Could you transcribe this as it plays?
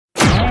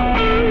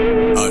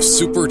a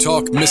Super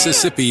Talk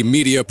Mississippi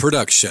media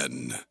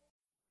production.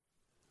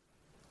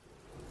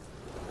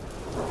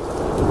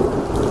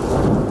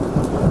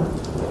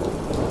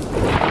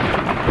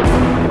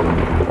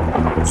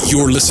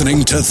 You're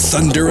listening to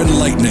Thunder and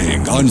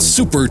Lightning on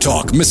Super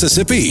Talk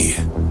Mississippi.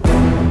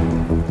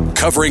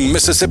 Covering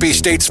Mississippi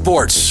State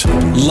sports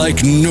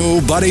like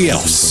nobody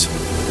else.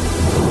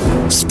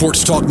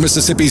 Sports Talk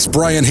Mississippi's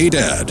Brian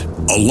Haydad,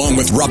 along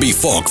with Robbie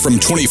Falk from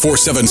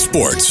 24/7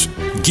 Sports,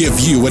 give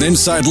you an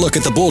inside look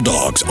at the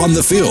Bulldogs on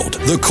the field,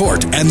 the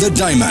court, and the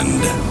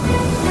diamond.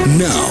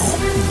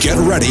 Now, get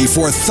ready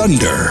for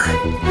Thunder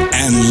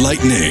and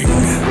Lightning.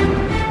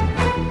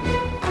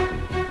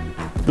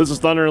 This is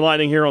Thunder and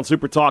Lightning here on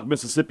Super Talk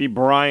Mississippi.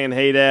 Brian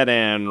Haydad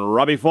and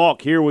Robbie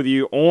Falk here with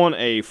you on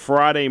a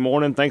Friday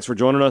morning. Thanks for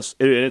joining us.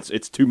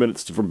 It's 2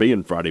 minutes from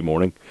being Friday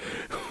morning.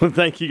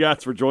 Thank you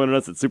guys for joining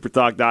us at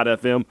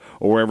supertalk.fm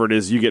or wherever it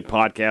is you get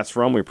podcasts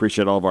from. We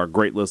appreciate all of our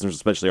great listeners,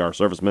 especially our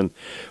servicemen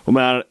who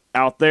are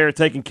out there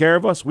taking care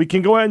of us. We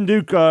can go ahead and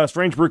do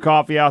Strange Brew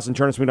Coffee House and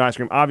Churn Smooth Ice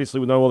Cream.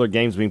 Obviously, with no other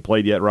games being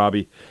played yet,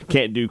 Robbie,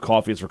 can't do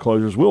coffees for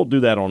closers. We'll do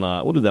that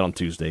on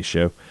Tuesday's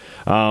show.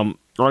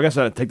 Or I guess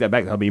I'd take that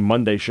back. That'll be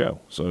Monday's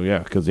show. So,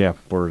 because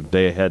we're a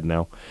day ahead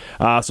now.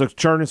 So,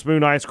 Churn and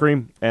Spoon Ice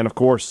Cream and, of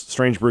course,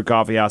 Strange Brew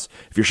Coffee House.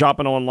 If you're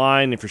shopping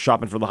online, if you're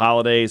shopping for the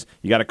holidays,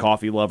 you got a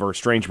coffee lover,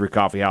 Strange Brew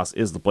Coffee House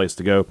is the place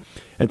to go.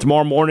 And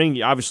tomorrow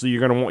morning, obviously, you're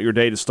going to want your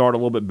day to start a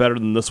little bit better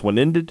than this one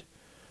ended.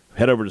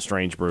 Head over to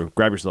Strange Brew,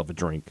 grab yourself a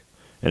drink,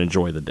 and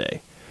enjoy the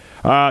day.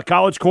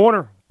 College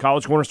Corner,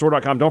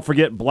 collegecornerstore.com. Don't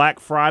forget, Black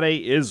Friday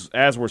is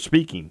as we're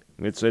speaking.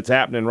 It's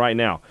happening right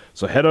now.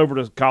 So head over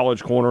to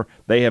College Corner.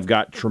 They have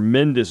got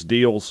tremendous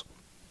deals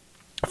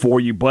for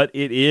you, but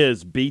it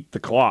is beat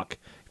the clock.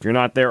 If you're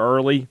not there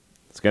early,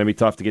 it's going to be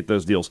tough to get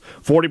those deals.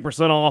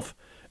 40% off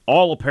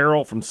all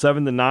apparel from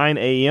 7 to 9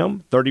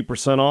 a.m.,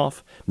 30%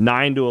 off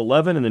 9 to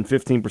 11, and then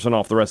 15%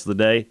 off the rest of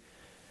the day.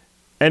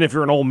 And if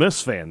you're an Ole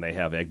Miss fan, they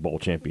have Egg Bowl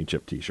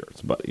Championship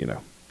T-shirts, but,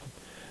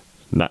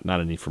 not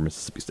a need for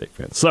Mississippi State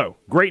fans. So,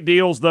 great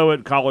deals, though,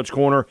 at College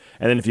Corner.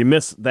 And then if you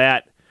miss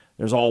that,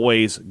 there's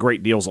always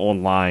great deals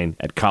online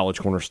at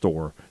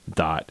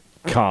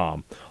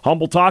collegecornerstore.com.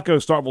 Humble Taco,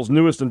 Starkville's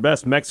newest and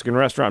best Mexican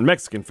restaurant,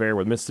 Mexican fare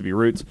with Mississippi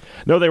roots.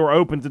 No, they were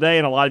open today,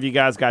 and a lot of you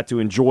guys got to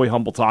enjoy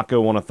Humble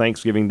Taco on a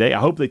Thanksgiving day. I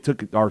hope they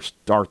took our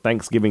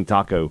Thanksgiving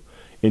taco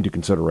into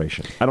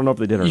consideration. I don't know if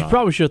they did or not. You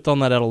probably should have thrown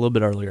that out a little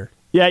bit earlier.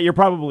 Yeah, you're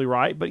probably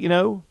right, but,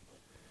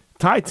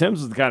 Ty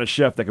Timms is the kind of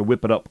chef that can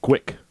whip it up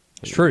quick.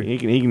 It's true. He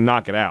can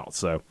knock it out.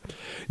 So,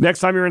 next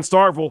time you're in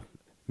Starkville,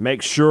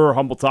 make sure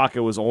Humble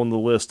Taco is on the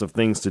list of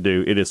things to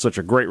do. It is such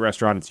a great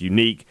restaurant. It's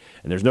unique,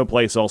 and there's no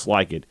place else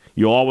like it.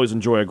 You'll always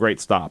enjoy a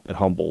great stop at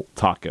Humble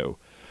Taco.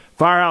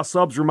 Firehouse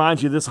Subs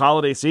reminds you this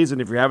holiday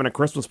season, if you're having a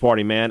Christmas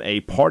party, man,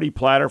 a party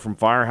platter from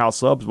Firehouse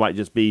Subs might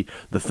just be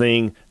the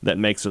thing that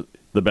makes it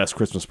the best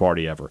Christmas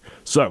party ever.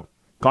 So,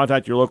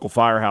 contact your local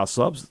Firehouse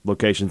Subs,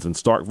 locations in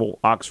Starkville,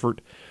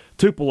 Oxford,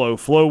 Tupelo,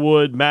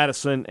 Flowood,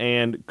 Madison,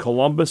 and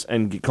Columbus,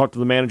 and talk to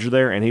the manager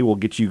there, and he will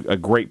get you a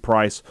great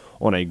price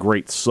on a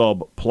great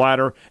sub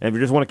platter. And if you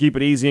just want to keep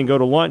it easy and go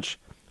to lunch,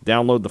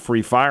 download the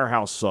free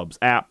Firehouse Subs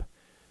app,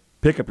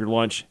 pick up your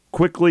lunch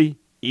quickly,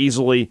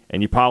 easily,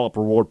 and you pile up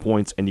reward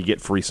points, and you get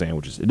free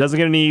sandwiches. It doesn't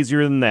get any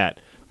easier than that,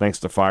 thanks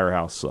to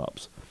Firehouse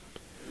Subs.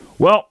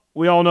 Well,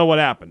 we all know what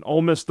happened.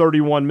 Ole Miss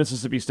 31,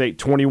 Mississippi State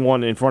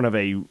 21 in front of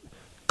a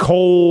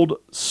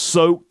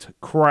cold-soaked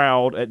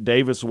crowd at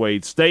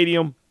Davis-Wade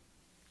Stadium.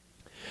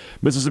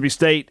 Mississippi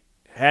State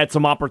had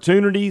some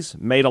opportunities,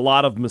 made a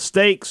lot of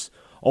mistakes.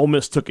 Ole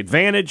Miss took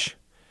advantage.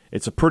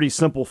 It's a pretty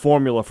simple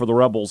formula for the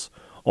Rebels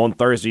on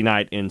Thursday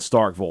night in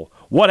Starkville.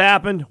 What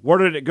happened? Where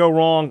did it go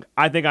wrong?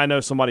 I think I know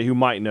somebody who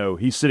might know.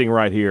 He's sitting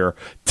right here.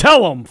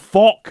 Tell him,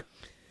 Falk.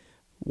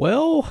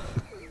 Well,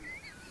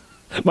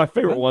 my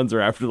favorite ones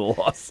are after the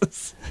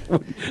losses.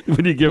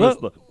 When you give us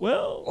the,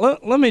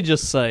 let me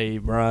just say,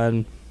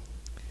 Brian,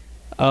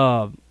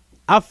 I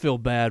feel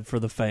bad for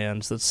the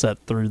fans that sat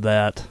through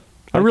that.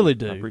 I really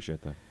do. I appreciate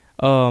that.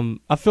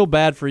 I feel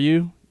bad for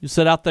you. You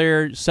sat out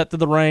there, sat through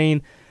the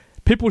rain.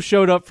 People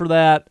showed up for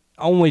that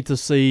only to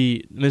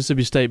see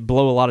Mississippi State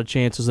blow a lot of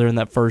chances there in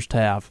that first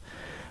half.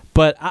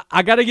 But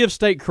I got to give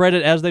State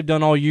credit, as they've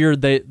done all year.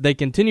 They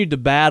continued to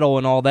battle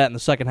and all that in the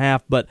second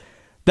half, but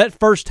that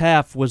first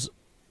half was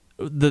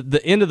the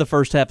end of the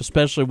first half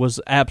especially was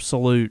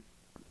absolute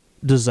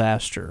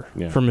disaster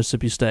for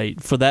Mississippi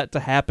State. For that to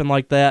happen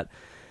like that,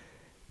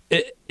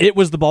 it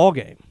was the ball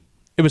game.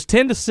 It was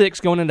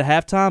 10-6 going into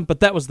halftime,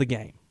 but that was the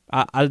game.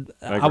 I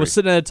was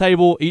sitting at a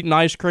table eating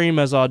ice cream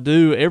as I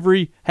do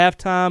every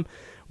halftime,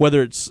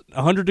 whether it's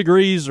 100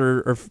 degrees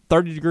or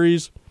 30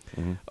 degrees,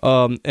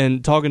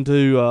 and talking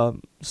to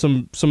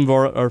some of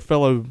our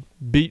fellow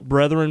beat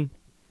brethren.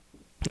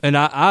 And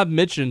I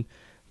mentioned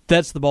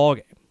that's the ball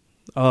game.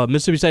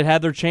 Mississippi State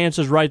had their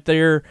chances right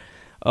there.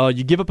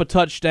 You give up a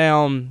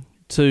touchdown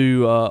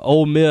to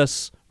Ole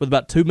Miss with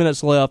about 2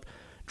 minutes left,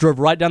 drove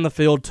right down the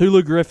field.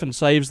 Tulu Griffin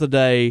saves the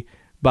day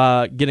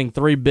by getting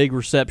 3 big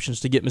receptions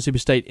to get Mississippi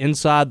State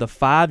inside the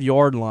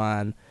 5-yard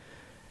line.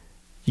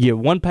 You get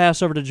one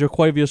pass over to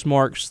Jaquavius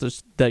Marks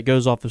that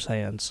goes off his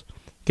hands.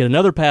 Get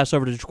another pass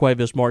over to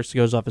Jaquavius Marks that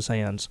goes off his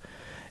hands.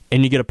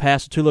 And you get a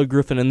pass to Tulo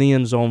Griffin in the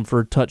end zone for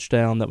a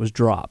touchdown that was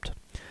dropped.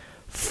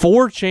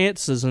 4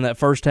 chances in that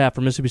first half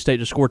for Mississippi State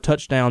to score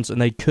touchdowns,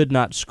 and they could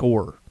not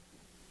score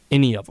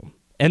any of them.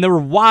 And they were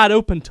wide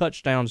open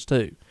touchdowns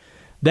too.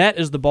 That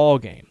is the ball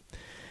game.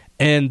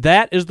 And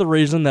that is the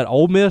reason that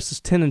Ole Miss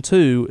is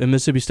 10-2 and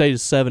Mississippi State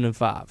is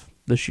 7-5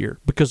 this year.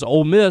 Because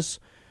Ole Miss,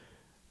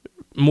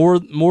 more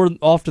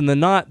often than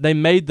not, they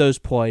made those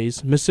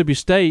plays. Mississippi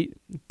State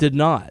did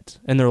not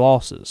in their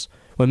losses.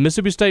 When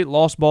Mississippi State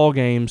lost ball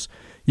games,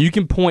 you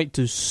can point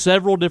to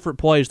several different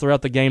plays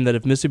throughout the game that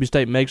if Mississippi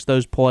State makes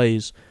those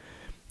plays,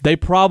 they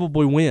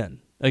probably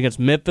win against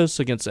Memphis,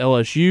 against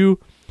LSU,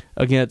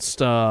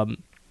 against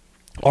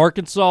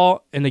Arkansas,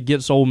 and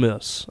against Ole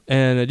Miss.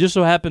 And it just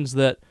so happens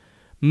that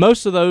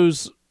most of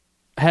those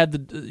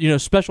had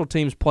special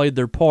teams played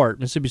their part.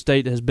 Mississippi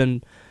State has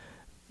been,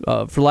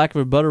 for lack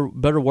of a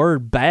better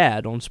word,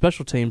 bad on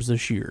special teams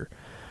this year.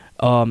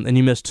 And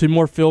you missed 2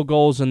 more field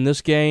goals in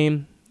this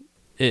game.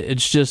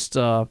 It's just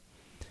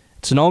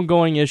it's an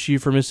ongoing issue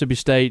for Mississippi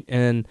State,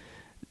 and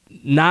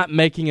not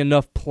making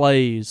enough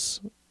plays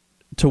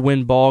to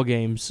win ball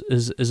games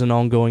is an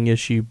ongoing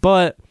issue.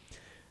 But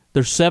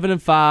they're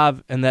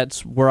 7-5, and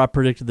that's where I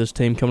predicted this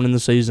team coming in the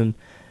season.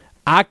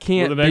 I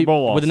can't with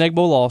an Egg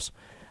Bowl loss.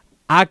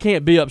 I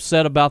can't be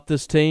upset about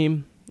this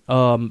team.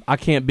 I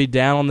can't be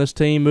down on this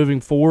team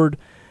moving forward.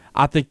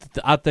 I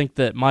think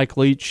that Mike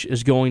Leach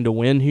is going to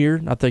win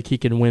here. I think he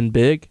can win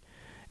big,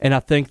 and I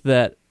think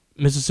that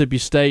Mississippi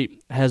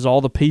State has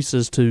all the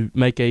pieces to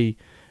make a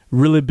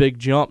really big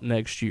jump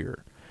next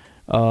year.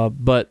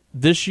 But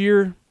this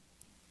year,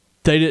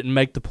 they didn't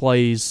make the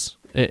plays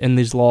in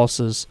these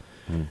losses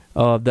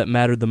that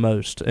mattered the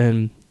most,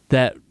 and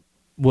that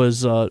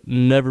was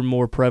never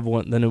more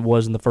prevalent than it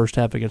was in the first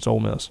half against Ole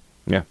Miss.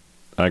 Yeah,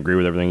 I agree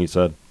with everything you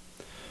said.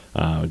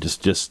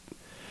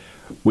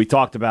 We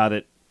talked about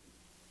it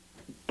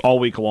all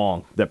week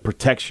long, that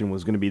protection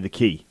was going to be the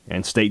key,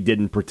 and State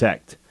didn't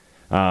protect.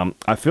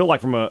 I feel like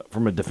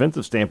from a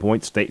defensive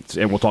standpoint, State,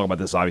 and we'll talk about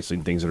this obviously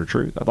in things that are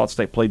true, I thought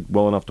State played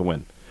well enough to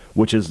win,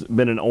 which has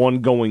been an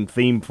ongoing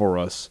theme for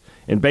us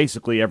in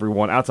basically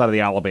everyone outside of the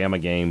Alabama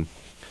game.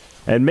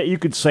 And you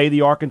could say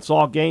the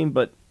Arkansas game,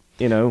 but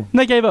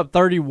they gave up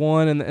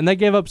 31, and they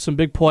gave up some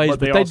big plays,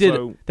 but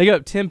they got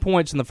up 10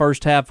 points in the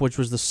first half, which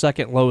was the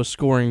second lowest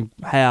scoring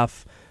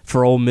half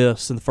for Ole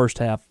Miss in the first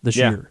half this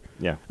year.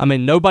 Yeah. I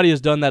mean, nobody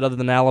has done that other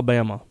than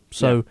Alabama.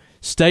 So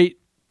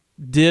State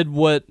did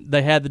what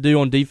they had to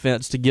do on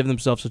defense to give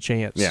themselves a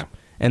chance. Yeah.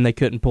 And they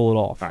couldn't pull it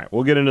off. All right,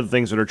 we'll get into the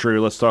things that are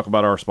true. Let's talk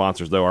about our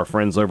sponsors, though. Our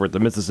friends over at the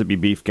Mississippi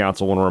Beef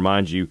Council. I want to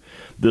remind you,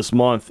 this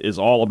month is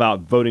all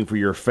about voting for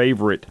your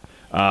favorite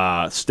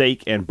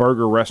steak and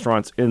burger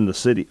restaurants in the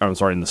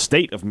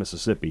state of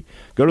Mississippi.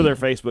 Go to their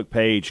Facebook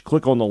page,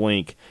 click on the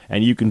link,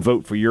 and you can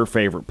vote for your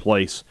favorite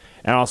place,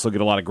 and also get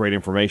a lot of great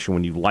information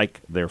when you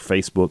like their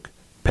Facebook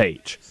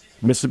page.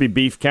 Mississippi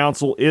Beef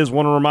Council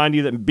want to remind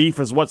you that beef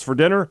is what's for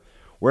dinner.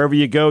 Wherever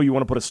you go, you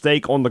want to put a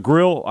steak on the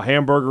grill, a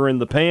hamburger in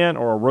the pan,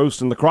 or a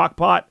roast in the crock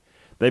pot,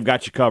 they've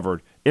got you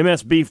covered.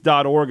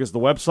 msbeef.org is the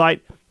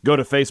website. Go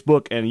to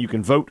Facebook, and you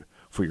can vote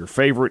for your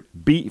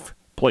favorite beef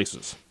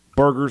places.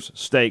 Burgers,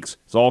 steaks,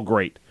 it's all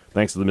great.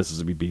 Thanks to the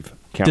Mississippi Beef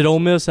Council. Did Ole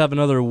Miss have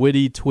another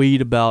witty tweet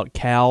about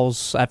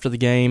cows after the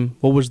game?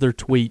 What was their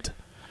tweet?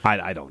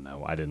 I don't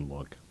know. I didn't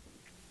look.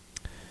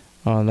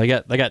 They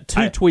got 2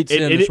 tweets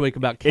this week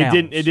about cows.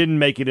 It didn't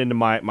make it into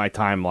my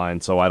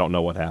timeline, so I don't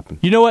know what happened.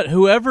 You know what?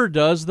 Whoever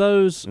does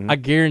those, I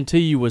guarantee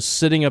you, was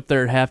sitting up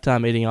there at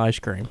halftime eating ice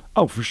cream.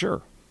 Oh, for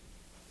sure.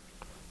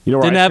 You know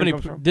where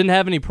didn't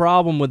have any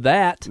problem with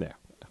that.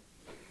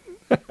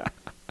 Yeah.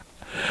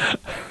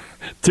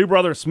 Two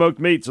Brothers Smoked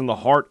Meats in the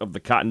heart of the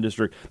Cotton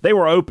District. They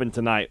were open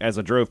tonight as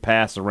I drove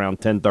past around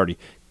 10:30.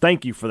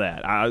 Thank you for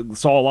that. I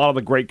saw a lot of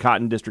the great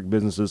Cotton District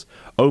businesses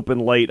open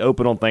late,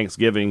 open on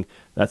Thanksgiving.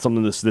 That's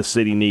something this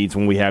city needs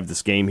when we have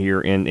this game here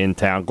in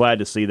town. Glad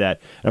to see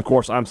that. And, of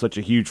course, I'm such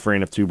a huge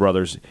fan of Two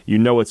Brothers. You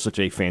know it's such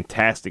a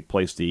fantastic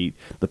place to eat.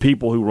 The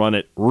people who run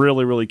it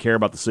really, really care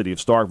about the city of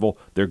Starkville.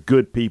 They're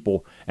good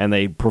people, and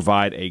they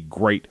provide a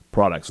great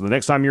product. So the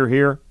next time you're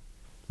here,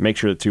 make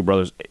sure that Two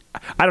Brothers –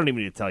 I don't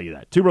even need to tell you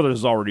that. Two Brothers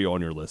is already on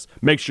your list.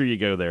 Make sure you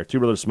go there. Two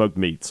Brothers Smoked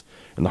Meats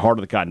in the heart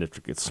of the Cotton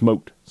District. It's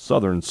smoked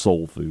Southern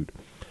soul food.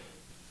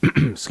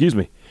 Excuse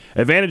me.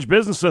 Advantage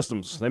Business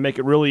Systems. They make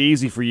it really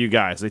easy for you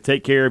guys. They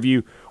take care of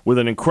you with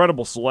an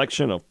incredible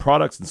selection of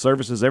products and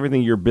services,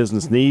 everything your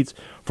business needs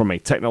from a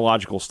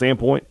technological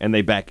standpoint, and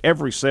they back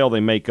every sale they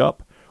make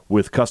up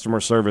with customer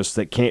service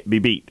that can't be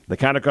beat. The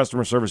kind of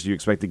customer service you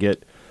expect to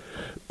get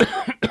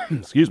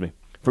excuse me,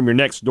 from your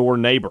next door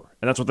neighbor.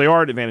 And that's what they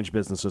are at Advantage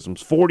Business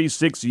Systems.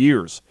 46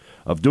 years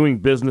of doing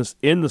business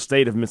in the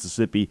state of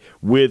Mississippi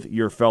with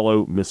your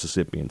fellow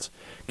Mississippians.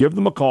 Give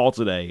them a call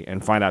today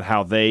and find out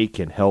how they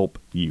can help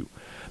you.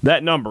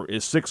 That number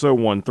is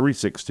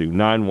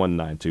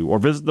 601-362-9192, or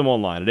visit them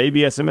online at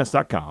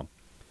absms.com.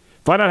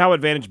 Find out how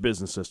Advantage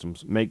Business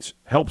Systems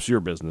helps your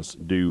business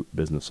do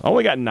business. I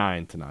only got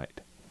 9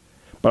 tonight,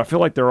 but I feel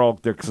like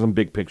there's some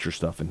big picture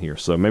stuff in here,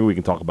 so maybe we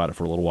can talk about it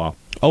for a little while.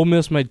 Ole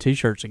Miss made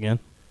T-shirts again.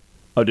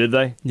 Oh, did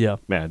they? Yeah.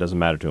 Man, it doesn't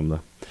matter to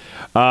them,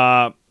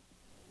 though.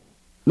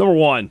 Number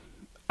one,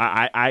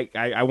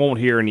 I won't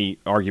hear any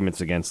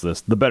arguments against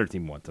this. The better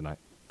team won tonight.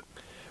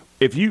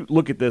 If you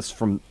look at this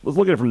let's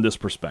look at it from this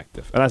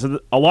perspective. And I said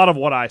a lot of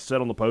what I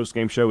said on the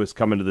post-game show is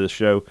coming to this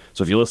show.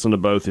 So if you listen to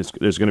both,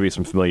 there's going to be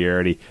some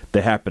familiarity. They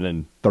happen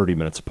in 30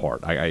 minutes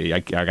apart. I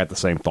got the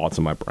same thoughts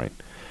in my brain.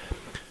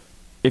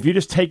 If you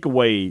just take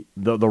away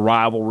the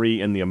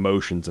rivalry and the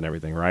emotions and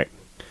everything, right?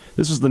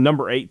 This is the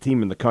number 8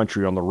 team in the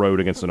country on the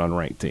road against an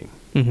unranked team.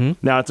 Mm-hmm.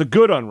 Now, it's a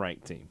good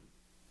unranked team.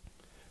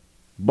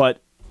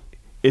 But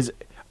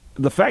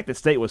the fact that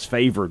State was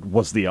favored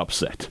was the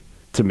upset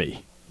to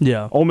me.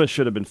 Yeah. Ole Miss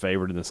should have been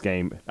favored in this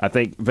game. I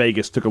think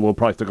Vegas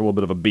probably took a little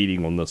bit of a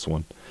beating on this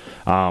one.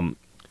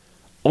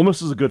 Ole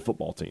Miss is a good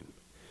football team.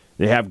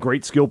 They have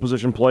great skill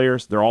position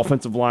players. Their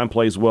offensive line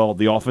plays well.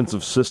 The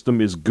offensive system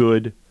is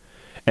good.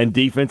 And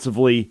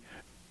defensively,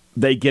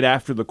 they get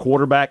after the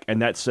quarterback,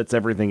 and that sets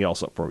everything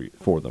else up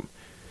for them.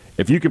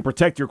 If you can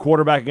protect your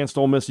quarterback against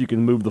Ole Miss, you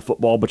can move the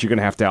football, but you're going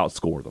to have to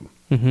outscore them.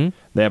 Mm-hmm.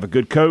 They have a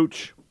good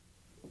coach.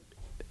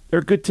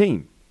 They're a good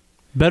team.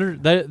 Better,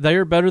 they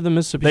are better than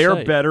Mississippi State. They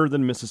are better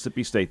than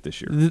Mississippi State this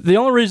year. The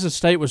only reason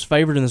State was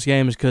favored in this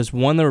game is because,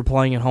 one, they were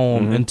playing at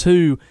home, Mm-hmm. and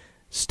two,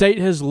 State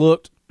has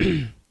looked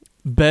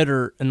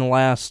better in the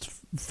last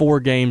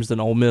 4 games than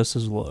Ole Miss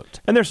has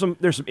looked. And there's some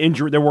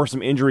injury. There were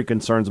some injury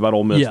concerns about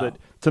Ole Miss. Yeah. That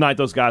tonight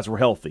those guys were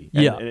healthy,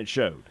 and it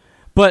showed.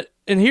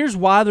 And here's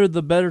why they're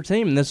the better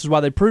team, and this is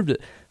why they proved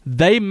it.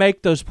 They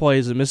make those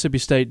plays that Mississippi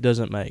State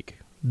doesn't make.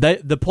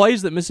 The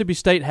plays that Mississippi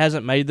State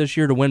hasn't made this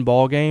year to win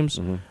ball games,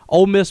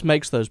 Ole Miss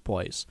makes those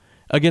plays.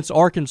 Against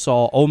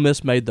Arkansas, Ole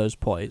Miss made those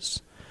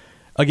plays.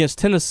 Against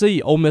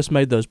Tennessee, Ole Miss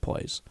made those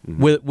plays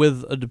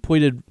with a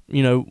depleted,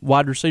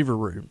 wide receiver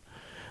room.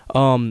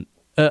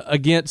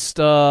 Against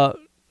who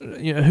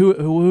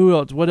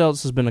else? What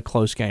else has been a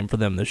close game for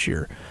them this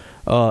year?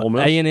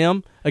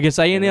 A&M. Against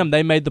A&M,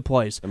 they made the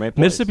plays.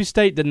 Mississippi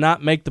State did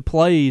not make the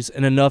plays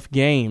in enough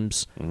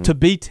games to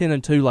be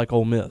 10-2 like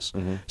Ole Miss.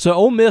 So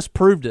Ole Miss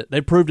proved it.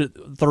 They proved it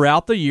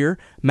throughout the year.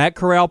 Matt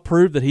Corral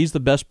proved that he's the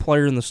best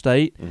player in the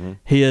state.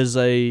 He is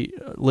a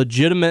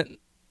legitimate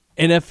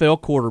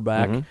NFL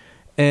quarterback.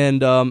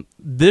 And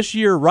this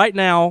year, right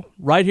now,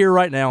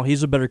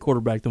 he's a better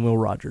quarterback than Will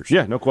Rogers.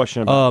 Yeah, no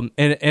question about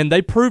it. And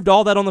they proved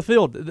all that on the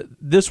field.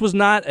 This was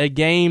not a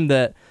game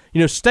that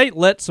State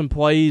let some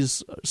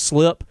plays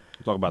slip.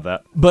 We'll talk about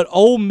that. But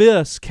Ole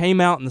Miss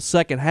came out in the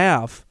second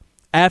half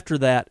after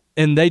that,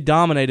 and they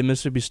dominated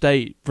Mississippi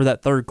State for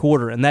that third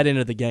quarter, and that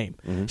ended the game.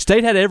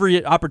 State had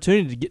every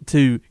opportunity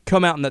to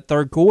come out in that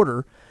third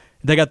quarter.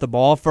 They got the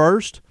ball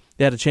first.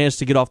 They had a chance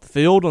to get off the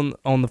field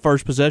on the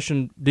first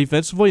possession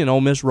defensively, and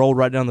Ole Miss rolled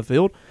right down the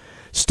field.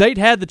 State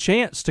had the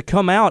chance to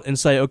come out and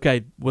say,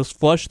 okay, let's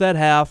flush that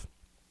half,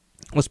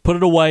 let's put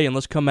it away, and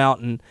let's come out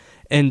and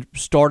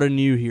start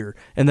anew here.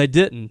 And they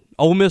didn't.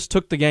 Ole Miss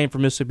took the game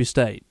from Mississippi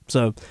State.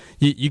 So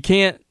you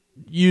can't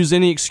use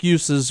any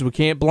excuses. We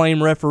can't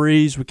blame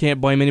referees. We can't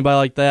blame anybody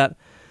like that.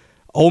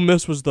 Ole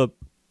Miss was the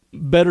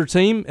better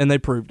team, and they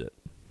proved it.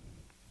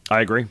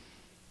 I agree.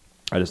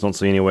 I just don't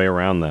see any way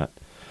around that.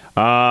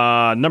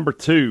 Number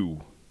 2,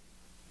 I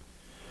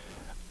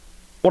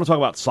want to talk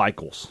about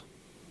cycles.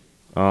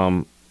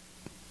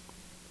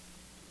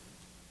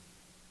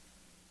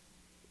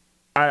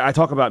 I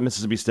talk about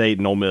Mississippi State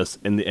and Ole Miss,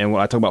 and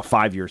when I talk about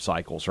 5-year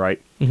cycles,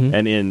 right?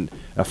 And in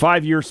a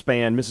 5-year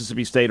span,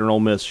 Mississippi State and Ole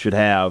Miss should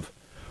have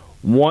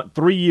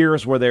 3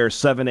 years where they're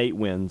 7-8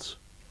 wins,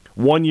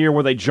 1 year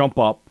where they jump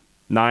up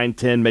 9,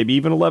 10, maybe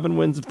even 11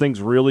 wins if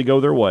things really go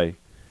their way,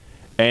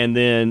 and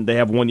then they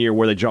have 1 year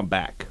where they jump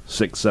back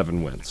 6,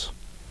 7 wins,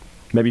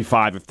 maybe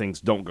 5 if things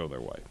don't go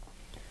their way.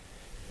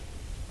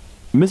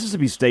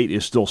 Mississippi State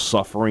is still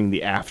suffering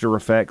the after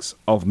effects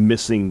of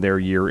missing their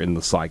year in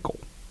the cycle.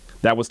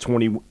 That was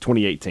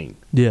 2018.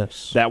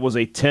 Yes. That was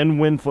a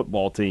 10-win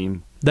football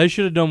team. They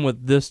should have done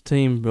what this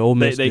team, Ole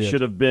Miss They did. should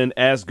have been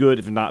as good,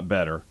 if not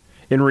better.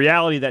 In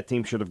reality, that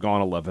team should have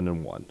gone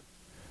 11-1.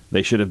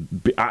 They should have.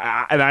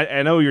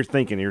 I know you're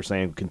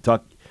saying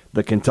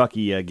the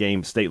Kentucky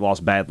game, State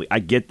lost badly. I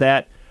get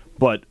that,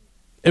 but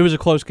it was a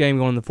close game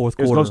going in the fourth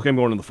quarter. It was a close game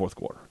going in the fourth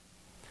quarter.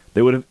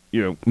 They would have,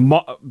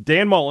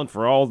 Dan Mullen,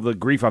 for all the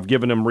grief I've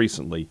given him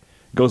recently,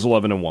 goes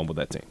 11-1 with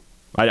that team.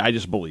 I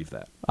just believe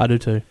that. I do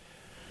too.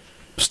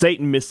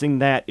 State missing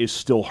that is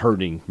still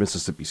hurting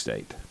Mississippi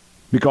State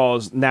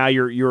because now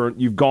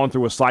you've gone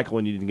through a cycle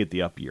and you didn't get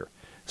the up year.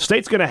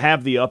 State's going to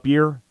have the up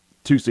year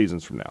 2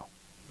 seasons from now.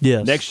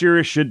 Yes. Next year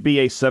it should be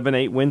a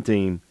 7-8 win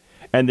team,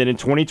 and then in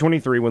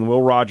 2023 when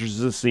Will Rogers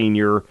is a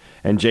senior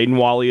and Jaden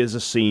Wally is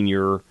a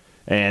senior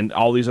and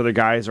all these other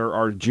guys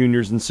are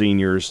juniors and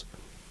seniors,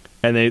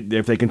 and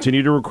if they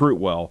continue to recruit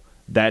well,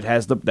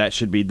 that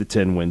should be the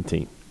 10-win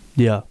team.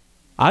 Yeah,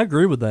 I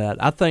agree with that.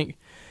 I think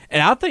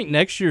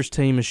next year's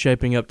team is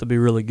shaping up to be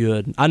really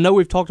good. I know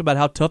we've talked about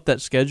how tough that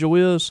schedule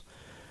is,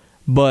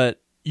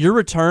 but you're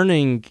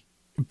returning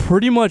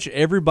pretty much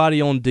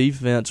everybody on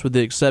defense with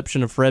the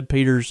exception of Fred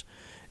Peters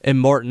and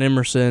Martin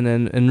Emerson,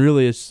 and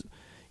really it's,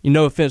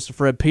 no offense to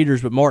Fred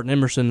Peters, but Martin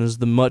Emerson is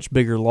the much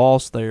bigger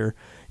loss there.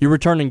 You're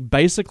returning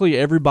basically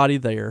everybody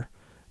there.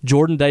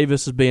 Jordan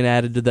Davis is being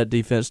added to that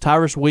defense.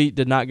 Tyrus Wheat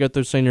did not go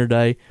through senior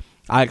day.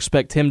 I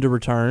expect him to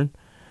return.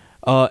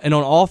 And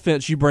on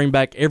offense, you bring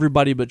back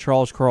everybody but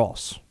Charles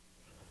Cross.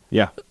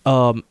 Yeah.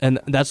 And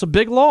that's a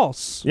big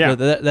loss. Yeah.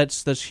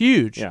 That's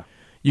huge. Yeah.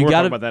 You We'll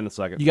got talk about that in a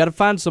second. You got to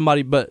find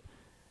somebody, but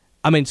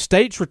I mean,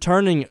 State's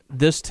returning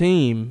this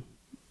team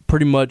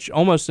pretty much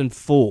almost in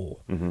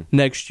full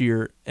next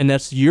year, and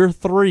that's year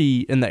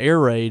 3 in the air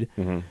raid.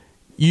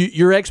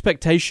 Your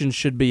expectations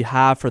should be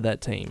high for that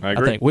team. I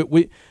agree. think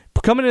we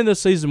coming into this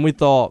season, we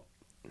thought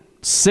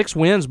 6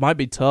 wins might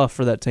be tough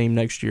for that team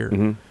next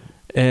year,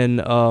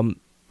 and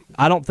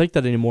I don't think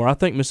that anymore. I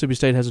think Mississippi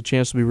State has a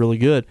chance to be really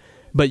good,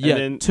 but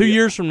yeah, 2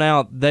 years from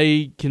now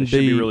they can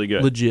be really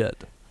good,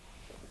 legit.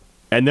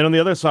 And then on the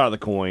other side of the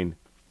coin,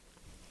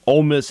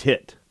 Ole Miss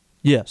hit.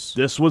 Yes,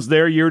 this was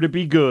their year to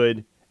be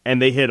good,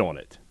 and they hit on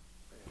it.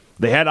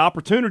 They had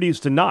opportunities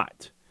to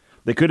not.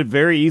 They could have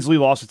very easily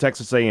lost to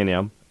Texas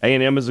A&M.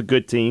 A&M is a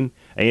good team.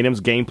 A&M's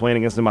game plan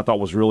against them I thought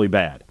was really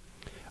bad.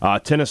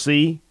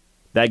 Tennessee,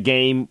 that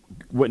game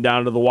went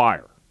down to the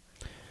wire.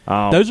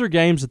 Those are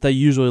games that they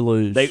usually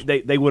lose.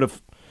 They would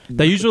have.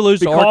 They usually lose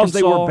because to Arkansas.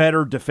 They were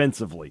better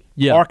defensively.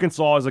 Yeah.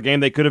 Arkansas is a game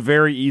they could have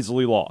very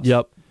easily lost.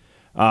 Yep.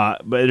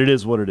 But it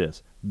is what it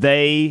is.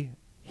 They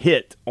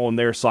hit on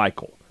their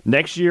cycle.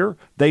 Next year,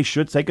 they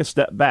should take a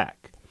step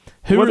back.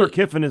 Whether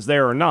Kiffin is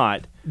there or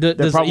not,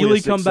 does Ely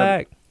come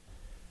back?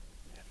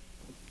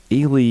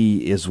 Ely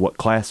is what,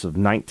 class of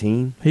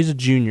 19? He's a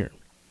junior.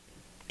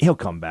 He'll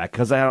come back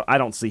because I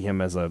don't see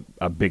him as a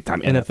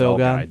big-time NFL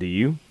guy. Do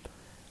you?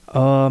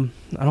 I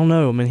don't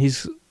know. I mean,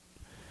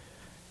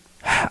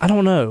 I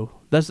don't know.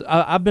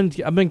 I've been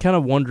kind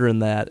of wondering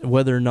that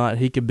whether or not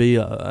he could be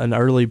an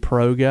early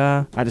pro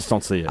guy. I just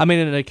don't see it. I mean,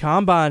 in a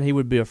combine, he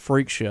would be a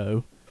freak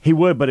show. He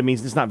would, but it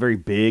means it's not very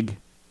big.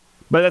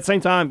 But at the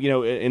same time,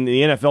 in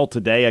the NFL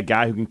today, a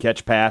guy who can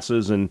catch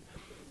passes and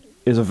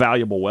is a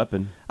valuable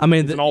weapon. I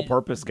mean, he's an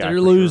all-purpose guy.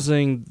 They're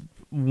losing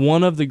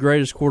one of the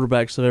greatest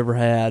quarterbacks they've ever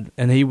had,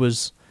 and he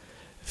was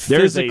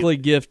physically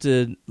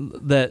gifted.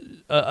 That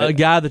a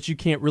guy that you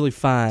can't really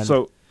find.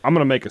 So I'm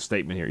going to make a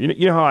statement here.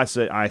 You know how I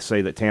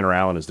say that Tanner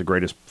Allen is the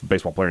greatest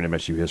baseball player in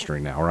MSU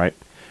history now, right?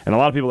 And a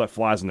lot of people, that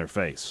flies in their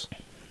face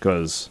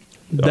because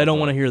they don't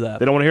want to hear that.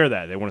 They don't want to hear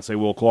that. They want to say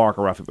Will Clark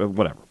or Rafi,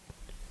 whatever.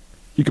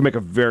 You can make a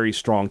very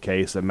strong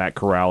case that Matt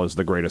Corral is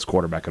the greatest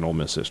quarterback in Ole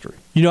Miss history.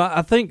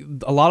 I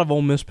think a lot of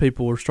Ole Miss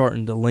people are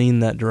starting to lean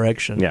that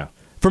direction. Yeah.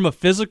 From a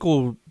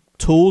physical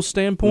tool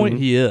standpoint,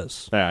 he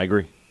is. Yeah, I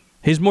agree.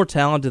 He's more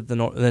talented than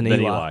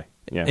Eli.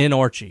 Yeah. And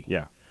Archie.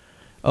 Yeah.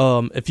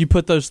 If you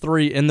put those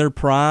three in their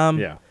prime.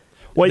 Yeah.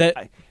 Well,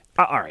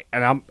 all right,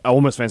 and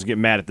Ole Miss fans get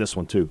mad at this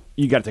one too.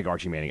 You got to take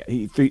Archie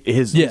Manning.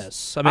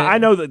 Yes, I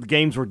know that the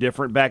games were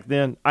different back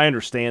then. I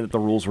understand that the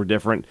rules were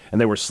different and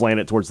they were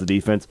slanted towards the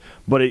defense.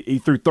 But he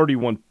threw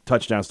 31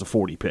 touchdowns to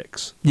 40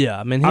 picks. Yeah,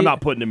 I mean, I'm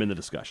not putting him in the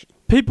discussion.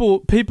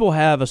 People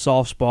have a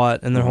soft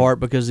spot in their heart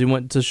because he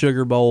went to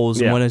Sugar Bowls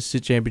and won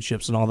SEC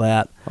championships and all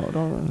that. Oh,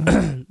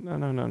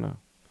 no.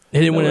 He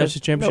didn't win an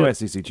SEC championship. No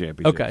SEC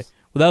championships. Okay,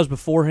 well that was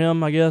before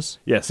him, I guess.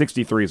 Yeah,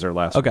 63 is their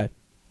last. Okay. One.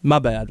 My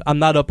bad. I'm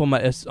not up on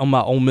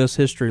my Ole Miss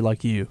history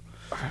like you.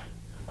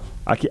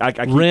 I keep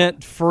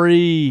rent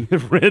free.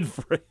 Rent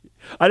free.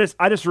 I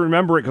just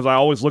remember it because I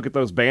always look at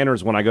those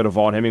banners when I go to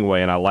Vaught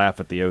Hemingway and I laugh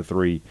at the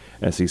 03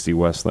 SEC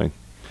West thing.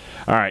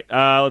 All right,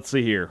 let's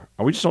see here.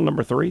 Are we just on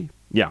number 3?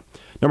 Yeah,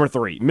 number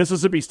 3.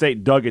 Mississippi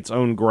State dug its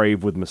own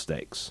grave with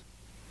mistakes.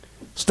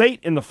 State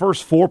in the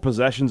first 4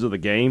 possessions of the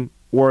game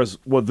was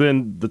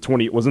in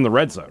the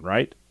red zone,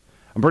 right?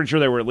 I'm pretty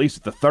sure they were at least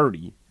at the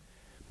 30.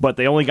 But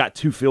they only got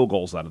 2 field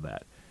goals out of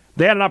that.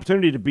 They had an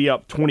opportunity to be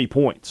up 20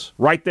 points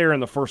right there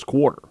in the first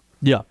quarter.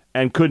 Yeah.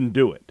 And couldn't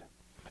do it.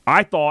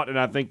 I thought, and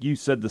I think you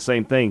said the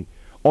same thing,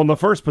 on the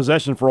first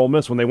possession for Ole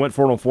Miss when they went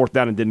for it on 4th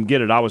down and didn't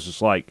get it, I was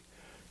just like,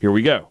 here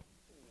we go.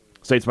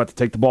 State's about to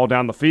take the ball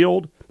down the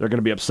field. They're going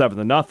to be up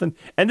 7-0.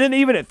 And then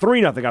even at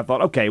 3-0, I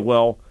thought, okay,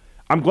 well,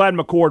 I'm glad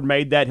McCord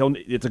made that.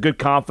 It's a good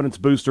confidence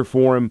booster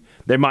for him.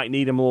 They might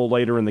need him a little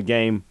later in the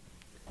game.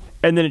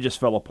 And then it just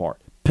fell apart.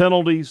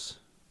 Penalties.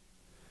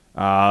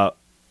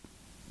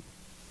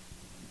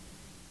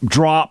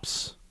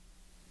 Drops,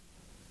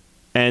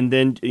 and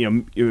then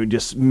you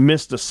just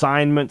missed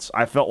assignments.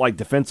 I felt like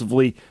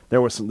defensively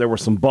there were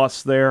some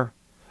busts there.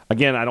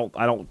 Again, I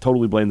don't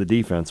totally blame the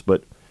defense,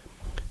 but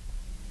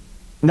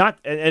not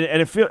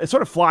and it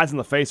sort of flies in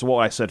the face of what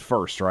I said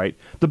first. Right,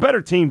 the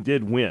better team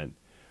did win,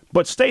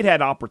 but State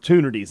had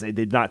opportunities they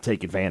did not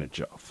take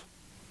advantage of.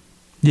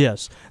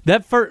 Yes,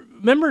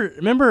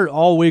 remember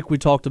all week we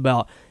talked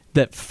about.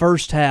 That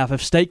first half,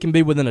 if State can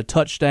be within a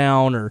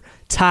touchdown or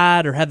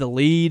tied or have the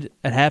lead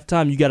at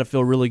halftime, you got to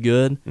feel really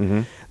good.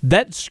 Mm-hmm.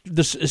 That's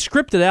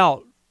scripted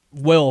out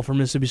well for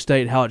Mississippi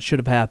State how it should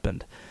have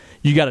happened.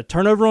 You got a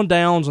turnover on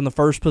downs on the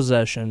first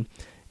possession.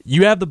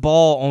 You have the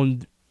ball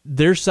on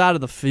their side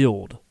of the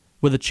field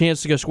with a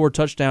chance to go score a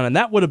touchdown, and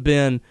that would have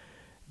been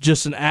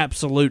just an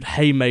absolute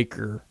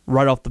haymaker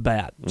right off the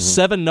bat.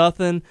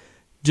 7-0,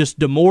 just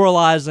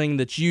demoralizing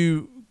that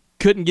you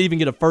couldn't even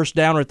get a first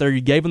down right there.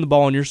 You gave them the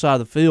ball on your side of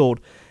the field,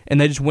 and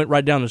they just went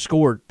right down and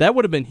scored. That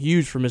would have been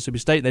huge for Mississippi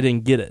State, and they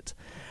didn't get it.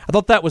 I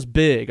thought that was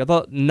big. I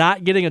thought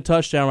not getting a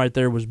touchdown right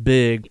there was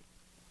big.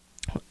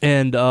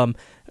 And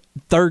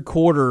third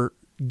quarter,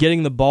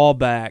 getting the ball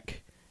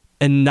back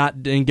and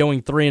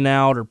going 3 and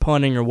out or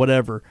punting or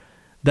whatever.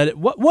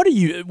 What are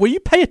you? Will you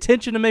pay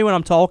attention to me when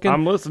I'm talking?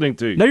 I'm listening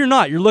to you. No, you're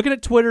not. You're looking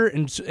at Twitter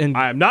and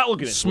I am not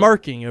looking at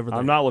smirking Twitter. over there.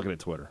 I'm not looking at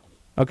Twitter.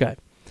 Okay.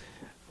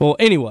 Well,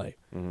 anyway,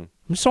 I'm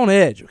just on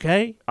edge.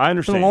 Okay. I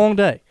understand. It's been a long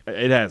day.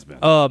 It has been.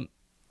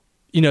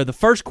 The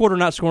first quarter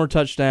not scoring a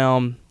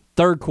touchdown,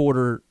 third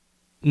quarter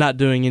not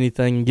doing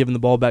anything and giving the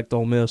ball back to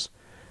Ole Miss,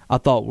 I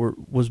thought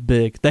was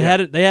big. They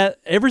had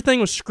everything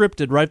was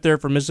scripted right there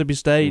for Mississippi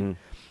State,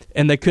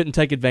 and they couldn't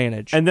take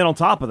advantage. And then on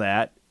top of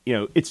that,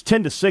 it's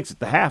 10-6 at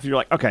the half. You're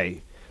like,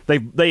 okay,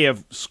 they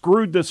have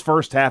screwed this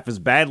first half as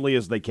badly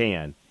as they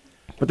can,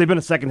 but they've been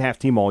a second half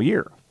team all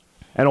year,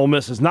 and Ole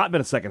Miss has not been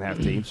a second half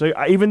team. So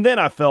even then,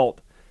 I felt,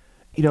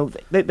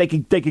 they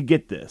could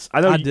get this.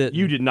 I know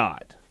you did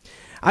not.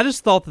 I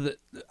just thought that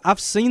I've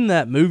seen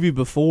that movie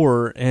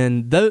before,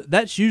 and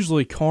that's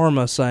usually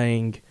karma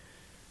saying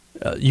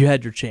you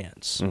had your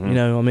chance.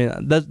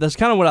 That's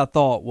kind of what I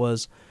thought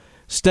was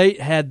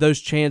State had those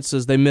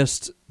chances. They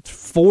missed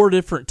 4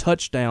 different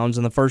touchdowns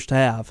in the first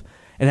half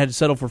and had to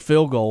settle for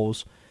field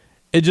goals.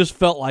 It just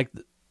felt like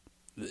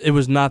it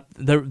was not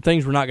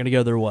things were not going to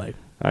go their way.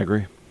 I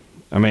agree.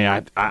 I mean,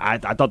 I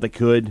thought they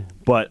could,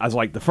 but I was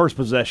like, the first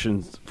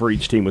possession for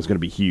each team was going to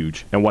be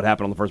huge. And what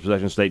happened on the first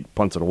possession? State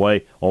punts it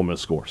away. Ole Miss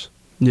scores.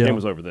 Yeah. Game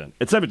was over then.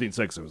 At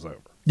 17-6, it was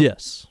over.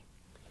 Yes.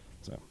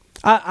 So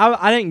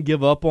I didn't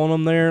give up on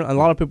them there. A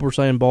lot of people were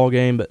saying ball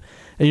game, but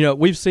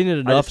we've seen it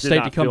enough.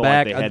 State to come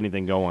back. Like they had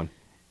anything going.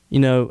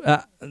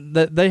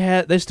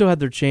 They still had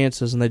their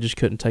chances and they just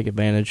couldn't take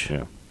advantage.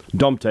 Yeah.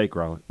 Dumb take,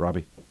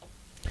 Robbie.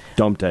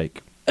 Dumb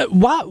take.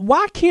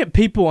 Why can't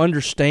people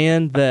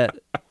understand that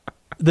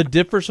the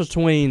difference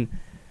between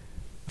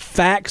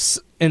facts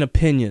and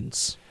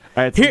opinions?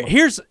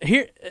 Here's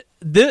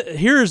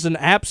an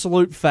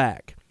absolute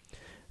fact.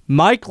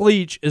 Mike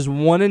Leach is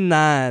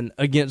 1-9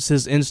 against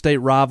his in-state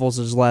rivals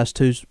in his last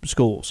 2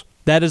 schools.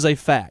 That is a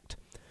fact.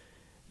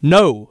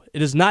 No,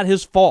 it is not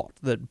his fault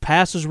that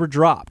passes were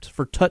dropped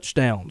for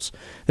touchdowns,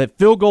 that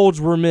field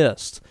goals were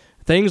missed,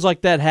 things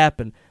like that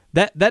happen.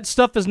 That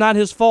stuff is not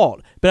his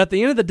fault. But at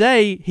the end of the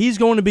day, he's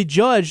going to be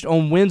judged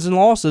on wins and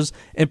losses,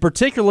 and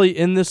particularly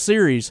in this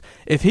series.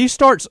 If he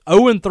starts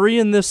 0-3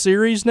 in this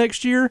series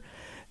next year,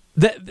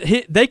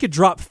 they could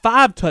drop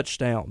 5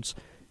 touchdowns.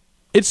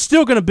 It's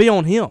still going to be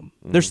on him.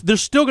 They're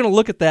still going to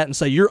look at that and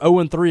say, you're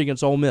 0-3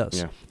 against Ole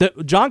Miss. Yeah.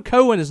 John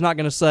Cohen is not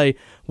going to say,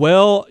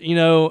 well,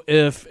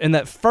 if in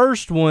that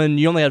first one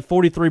you only had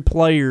 43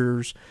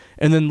 players,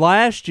 and then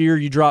last year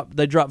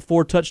they dropped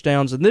 4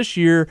 touchdowns, and this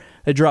year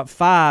they dropped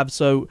 5.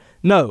 So,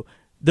 no,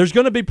 there's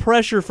going to be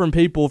pressure from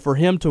people for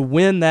him to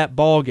win that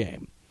ball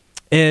game.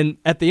 And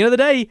at the end of the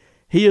day,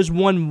 he has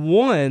won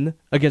 1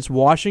 against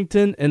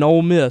Washington and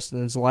Ole Miss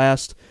in his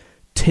last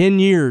 10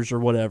 years or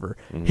whatever.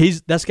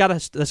 That's got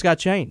to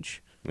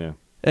change. Yeah.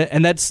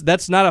 And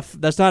that's not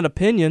an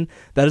opinion.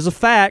 That is a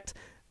fact.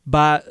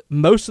 By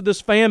most of this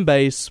fan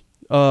base,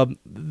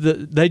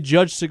 they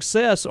judge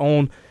success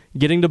on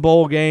getting to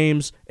bowl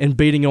games and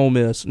beating Ole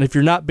Miss. And if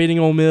you're not beating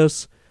Ole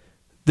Miss,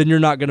 then you're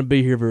not going to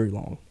be here very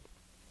long.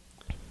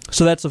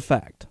 So that's a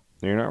fact.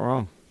 You're not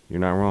wrong.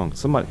 You're not wrong.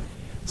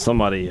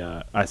 Somebody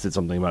I said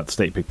something about the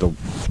State picked a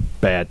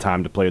bad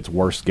time to play its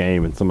worst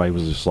game, and somebody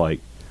was just like,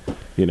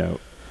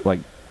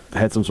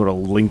 had some sort of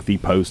lengthy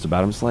post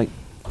about him. It's like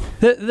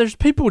there's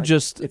people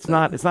just it's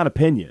not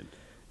opinion,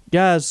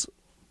 guys.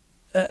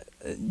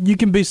 You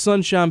can be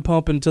sunshine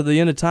pumping to the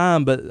end of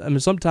time, but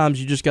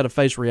sometimes you just got to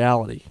face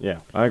reality.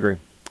 Yeah, I agree.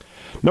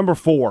 Number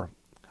 4,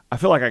 I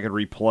feel like I could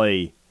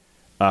replay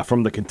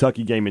from the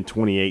Kentucky game in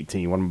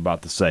 2018 what I'm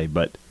about to say,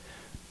 but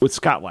with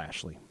Scott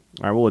Lashley.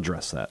 All right, we'll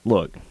address that.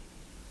 Look,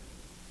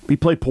 he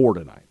played poor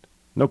tonight.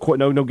 No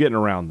getting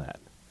around that.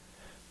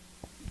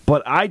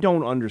 But I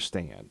don't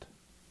understand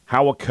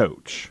how a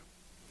coach,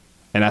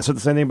 and I said the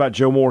same thing about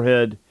Joe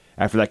Moorhead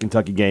after that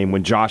Kentucky game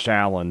when Josh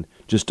Allen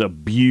just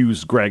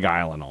abused Greg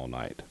Island all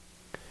night.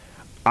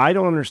 I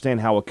don't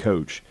understand how a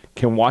coach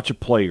can watch a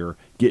player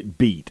get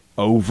beat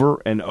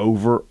over and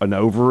over and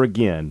over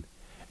again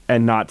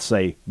and not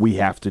say, we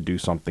have to do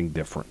something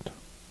different.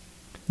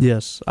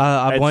 Yes,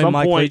 I blame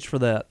Mike Leach for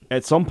that.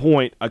 At some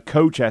point, a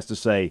coach has to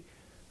say,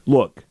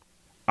 look,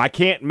 I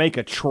can't make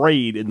a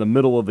trade in the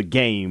middle of the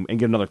game and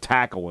get another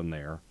tackle in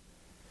there.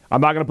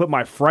 I'm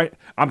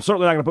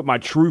certainly not going to put my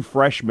true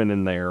freshman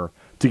in there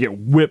to get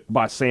whipped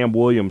by Sam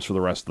Williams for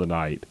the rest of the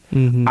night.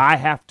 Mm-hmm. I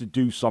have to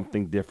do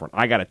something different.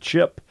 I got to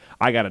chip.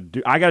 I got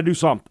to do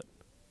something.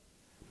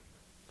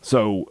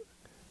 So,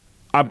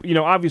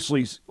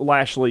 obviously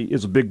Lashley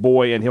is a big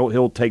boy and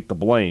he'll take the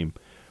blame.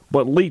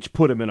 but Leach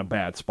put him in a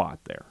bad spot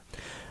there.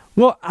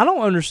 Well, I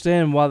don't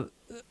understand why.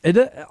 I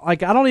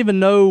don't even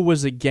know,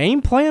 was it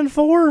game plan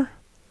for?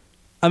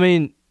 I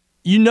mean,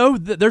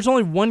 that there's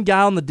only one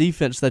guy on the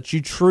defense that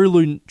you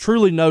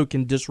truly know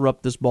can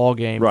disrupt this ball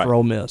game for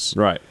Ole Miss.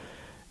 Right.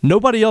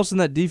 Nobody else in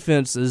that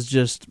defense is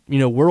just,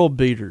 world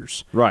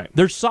beaters. Right.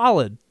 They're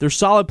solid. They're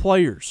solid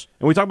players.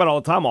 And we talk about it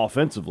all the time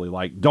offensively,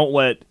 like don't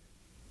let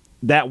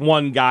that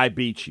one guy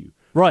beat you.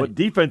 Right. But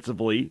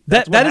defensively,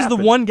 that is the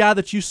one guy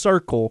that you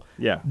circle.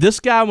 Yeah. This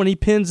guy, when he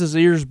pins his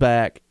ears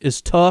back,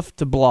 is tough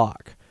to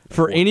block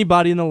for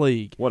anybody in the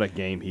league. What a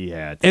game he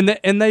had. And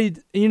they,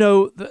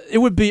 it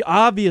would be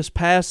obvious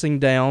passing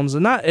downs,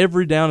 and not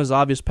every down is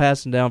obvious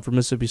passing down for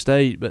Mississippi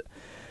State, but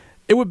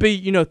it would be,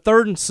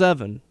 3rd and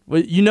 7.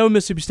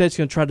 Mississippi State's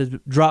going to try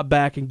to drop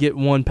back and get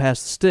one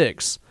past the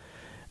sticks.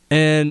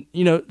 And,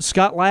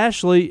 Scott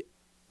Lashley,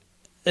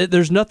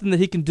 there's nothing that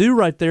he can do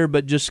right there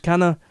but just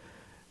kind of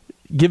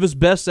give his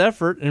best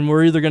effort, and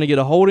we're either going to get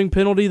a holding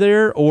penalty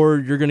there or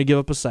you're going to give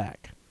up a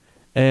sack.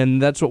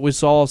 And that's what we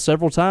saw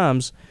several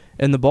times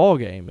in the ball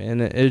game.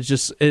 And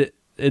it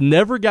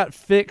never got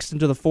fixed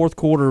into the fourth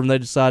quarter when they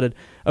decided,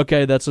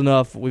 okay, that's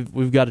enough.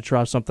 We've got to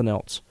try something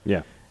else.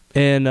 Yeah.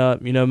 And,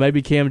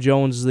 maybe Cam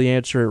Jones is the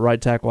answer at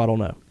right tackle. I don't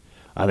know.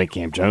 I think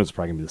Cam Jones is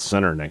probably going to be the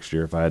center next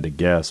year if I had to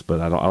guess, but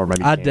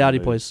I doubt he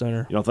plays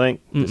center. You don't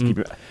think? Just keep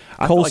it.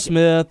 Cole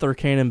Smith or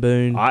Cannon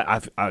Boone.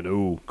 I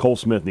do. Cole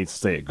Smith needs to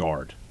stay at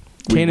guard.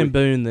 Cannon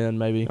Boone then,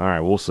 maybe. All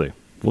right, we'll see.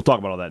 We'll talk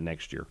about all that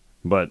next year.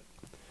 But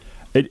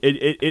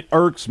it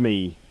irks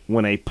me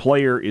when a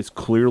player is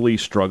clearly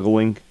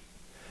struggling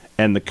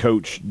and the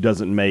coach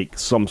doesn't make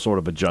some sort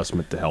of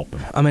adjustment to help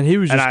him. I mean, he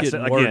was just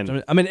getting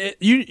worked.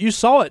 You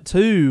saw it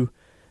too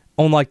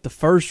on like the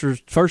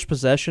first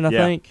possession, I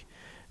think,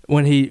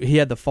 when he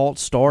had the false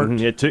start.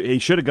 Mm-hmm. He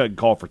should have got a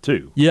call for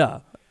 2. Yeah,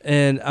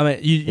 and I mean,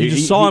 you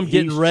just saw him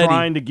getting ready,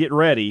 trying to get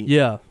ready.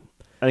 Yeah.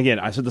 And again,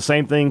 I said the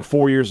same thing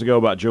 4 years ago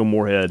about Joe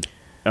Moorhead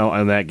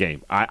in that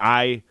game.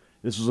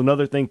 This was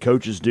another thing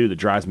coaches do that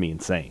drives me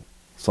insane.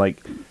 It's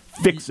like,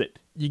 fix it.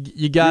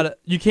 You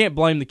can't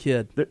blame the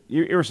kid.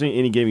 You ever seen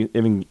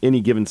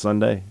any given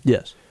Sunday?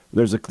 Yes.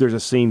 There's a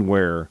scene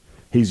where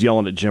he's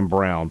yelling at Jim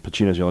Brown.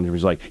 Pacino's yelling at him.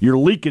 He's like, "You're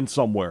leaking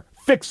somewhere.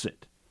 Fix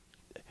it."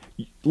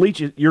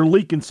 Leach, you're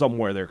leaking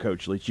somewhere there,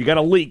 Coach Leach. You got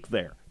a leak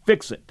there.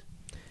 Fix it.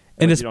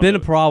 And it's been a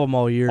problem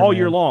all year. All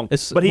year long.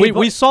 But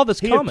we saw this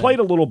coming. He had played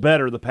a little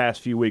better the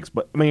past few weeks,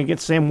 but I mean,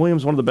 against Sam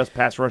Williams, one of the best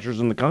pass rushers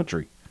in the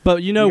country.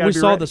 But we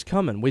saw this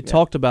coming. We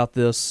talked about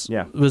this.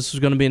 Yeah. This was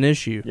going to be an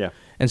issue. Yeah.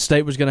 And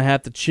State was going to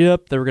have to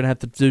chip. They were going to have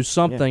to do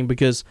something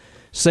because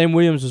Sam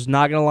Williams was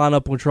not going to line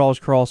up with Charles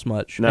Cross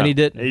much. No, and he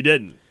didn't. He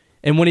didn't.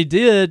 And when he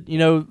did,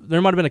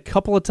 there might have been a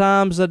couple of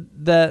times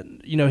that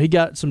he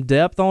got some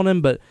depth on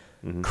him, but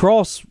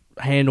Cross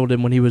handled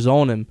him when he was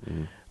on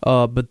him.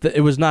 But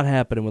it was not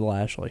happening with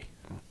Lashley.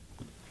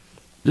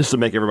 Just to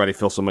make everybody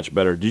feel so much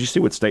better, did you see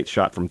what State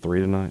shot from 3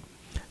 tonight?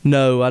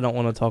 No, I don't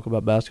want to talk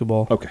about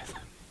basketball. Okay.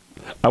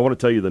 I want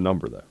to tell you the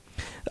number, though.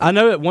 I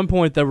know at one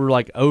point they were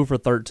like 0 for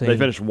 13. They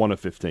finished 1 of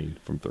 15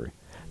 from 3.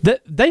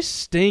 They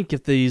stink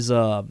at these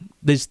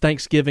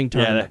Thanksgiving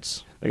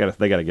tournaments. Yeah,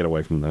 they got to get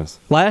away from this.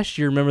 Last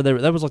year, remember,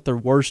 that was like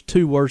their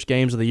two worst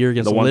games of the year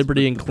against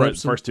Liberty and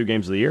Clemson. First 2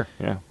 games of the year,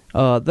 yeah.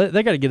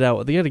 They got to get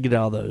out. They got to get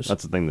out of those.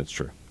 That's the thing that's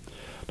true.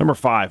 Number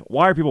 5,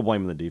 why are people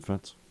blaming the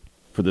defense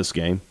for this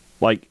game?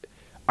 Like,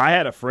 I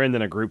had a friend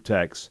in a group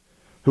text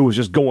who was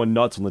just going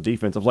nuts on the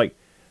defense. I was like,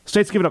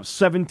 State's giving up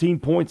 17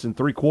 points in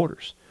 3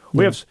 quarters.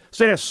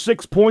 State has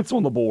 6 points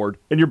on the board,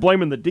 and you're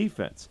blaming the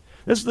defense.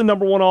 This is the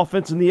number 1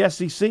 offense in the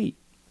SEC.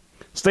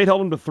 State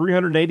held them to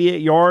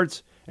 388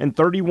 yards and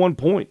 31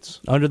 points.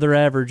 Under their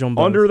average on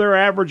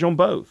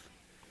both.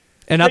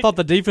 And I thought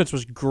the defense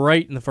was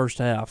great in the first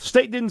half.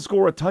 State didn't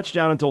score a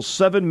touchdown until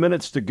 7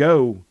 minutes to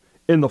go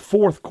in the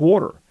fourth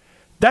quarter.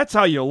 That's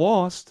how you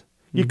lost.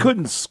 You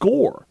couldn't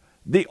score.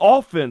 The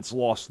offense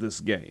lost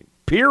this game,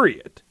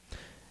 period.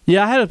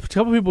 Yeah, I had a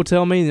couple people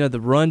tell me the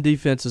run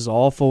defense is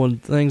awful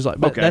and things like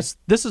that. Okay.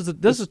 This is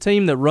a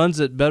team that runs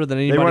it better than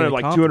anybody. They run it in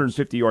like conference.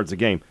 250 yards a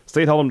game.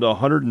 State held them to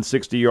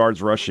 160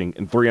 yards rushing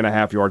and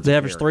 3.5 yards. They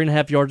averaged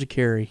 3.5 yards a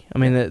carry. I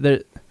mean,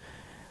 the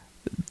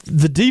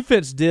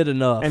defense did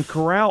enough. And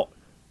Corral,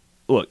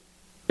 look,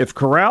 if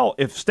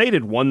State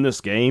had won this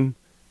game,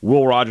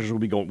 Will Rogers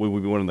would be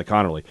winning the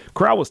Connerly.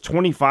 Corral was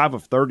 25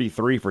 of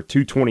 33 for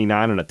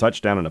 229 and a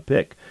touchdown and a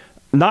pick.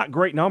 Not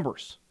great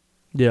numbers.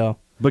 Yeah.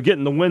 But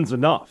getting the win's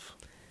enough.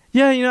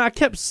 Yeah, I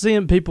kept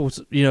seeing people,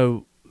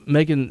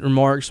 making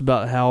remarks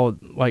about how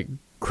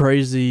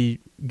crazy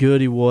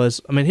good he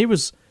was. I mean, he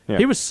was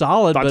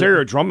solid.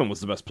 Dontario Drummond was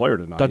the best player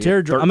tonight.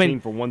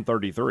 13 for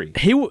 133.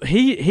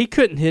 He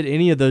couldn't hit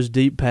any of those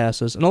deep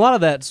passes, and a lot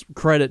of that's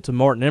credit to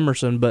Martin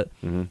Emerson, but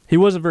he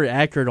wasn't very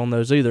accurate on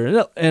those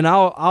either. And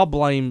I'll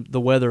blame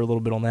the weather a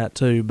little bit on that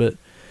too. But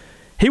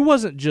he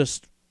wasn't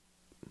just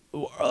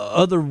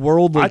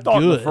otherworldly. I thought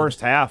good. in the first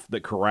half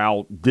that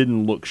Corral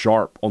didn't look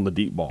sharp on the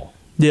deep ball.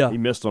 Yeah. He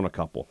missed on a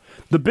couple.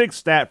 The big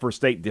stat for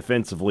State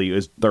defensively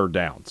is third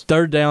downs.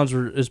 Third downs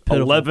is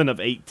pitiful. 11 of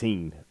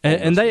 18.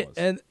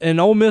 And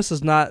Ole Miss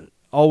is not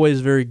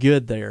always very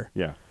good there.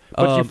 Yeah.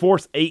 But you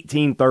force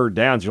 18 third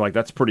downs, you're like,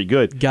 that's pretty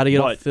good. Got to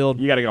get off the field.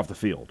 You got to get off the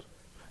field.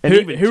 And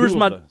Here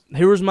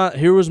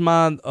was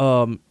my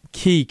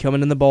key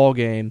coming in the ball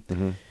game.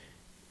 Mm-hmm.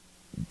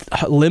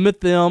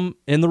 Limit them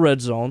in the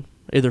red zone,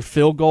 either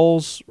field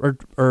goals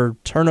or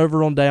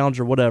turnover on downs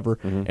or whatever,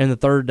 and the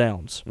third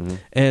downs. Mm-hmm.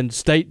 And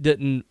State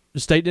didn't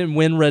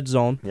win red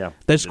zone. Yeah,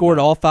 they scored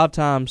all 5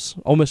 times.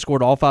 Ole Miss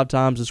scored all 5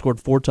 times and scored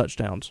 4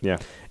 touchdowns. Yeah,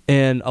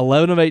 and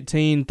 11 of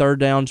 18 third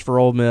downs for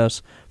Ole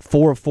Miss,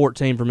 4 of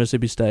 14 for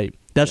Mississippi State.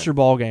 That's your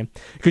ball game.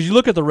 Because you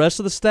look at the rest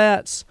of the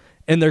stats,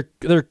 and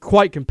they're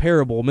quite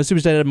comparable.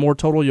 Mississippi State had more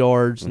total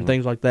yards and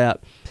things like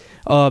that.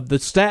 The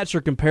stats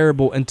are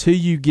comparable until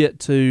you get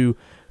to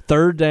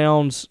third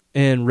downs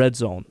and red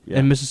zone,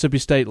 and Mississippi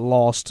State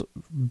lost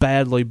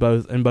badly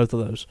in both of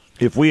those.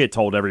 If we had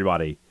told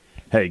everybody,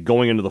 hey,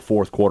 going into the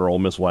fourth quarter, Ole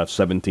Miss will have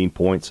 17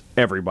 points,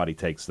 everybody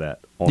takes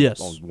that on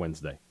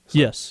Wednesday. So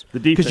yes,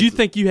 because you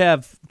think you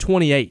have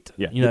 28.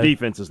 Yeah, the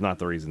defense is not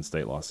the reason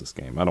State lost this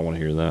game. I don't want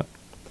to hear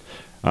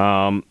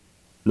that.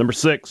 Number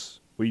 6,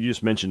 well, you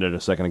just mentioned it a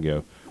second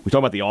ago. We talk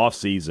about the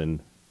offseason.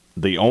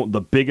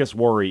 The biggest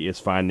worry is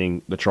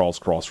finding the Charles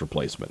Cross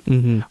replacement.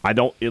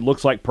 Mm-hmm. It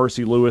looks like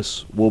Percy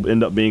Lewis will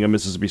end up being a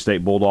Mississippi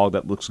State Bulldog.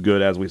 That looks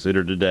good as we sit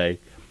here today.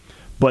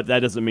 But that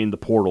doesn't mean the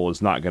portal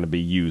is not going to be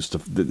used.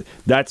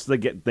 That's the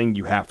thing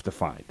you have to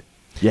find.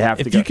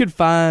 If you could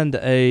find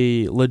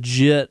a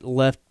legit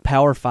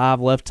Power 5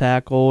 left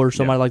tackle or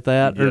somebody like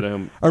that,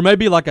 or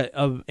maybe like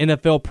a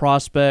NFL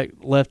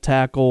prospect left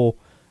tackle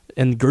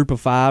in Group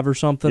of 5 or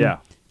something. Yeah,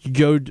 you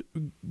go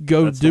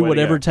do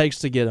whatever it takes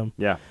to get him.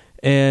 Yeah.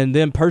 And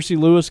then Percy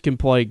Lewis can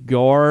play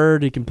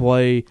guard. He can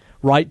play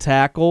right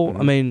tackle. Mm-hmm.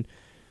 I mean,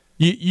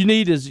 you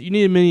need as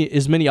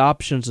many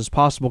options as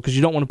possible because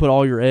you don't want to put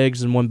all your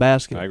eggs in one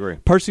basket. I agree.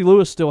 Percy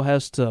Lewis still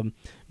has to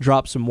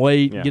drop some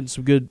weight, getting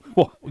a good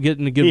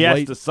weight. He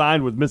has to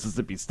sign with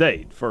Mississippi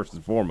State first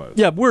and foremost.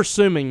 Yeah, we're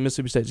assuming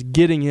Mississippi State's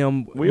getting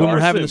him when we're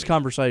having this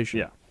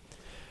conversation. Yeah.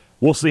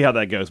 We'll see how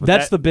that goes. But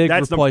that's the big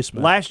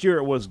replacement. Last year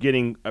it was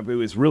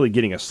really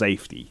getting a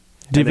safety.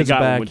 Defensive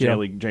back, with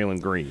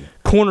Jalen Green.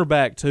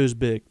 Cornerback, too, is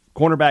big.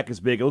 Cornerback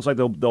is big. It looks like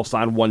they'll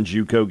sign one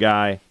JUCO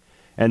guy.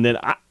 And then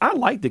I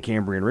like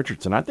DeCambrian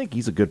Richardson. I think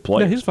he's a good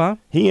player. Yeah, he's fine.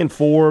 He and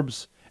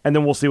Forbes. And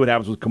then we'll see what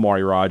happens with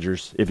Kamari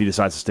Rogers, if he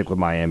decides to stick with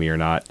Miami or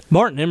not.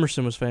 Martin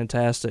Emerson was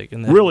fantastic.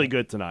 Really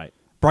good tonight.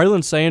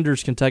 Braylon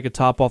Sanders can take a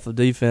top off the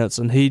defense,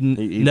 and he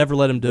never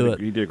let him do it.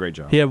 He did a great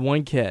job. He had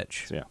 1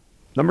 catch. Yeah.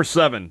 Number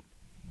 7.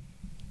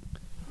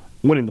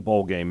 Winning the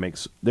bowl game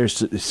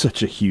there's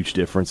such a huge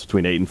difference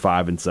between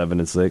 8-5 and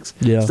 7-6.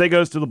 Yeah. State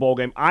goes to the bowl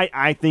game.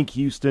 I think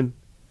Houston.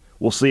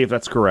 We'll see if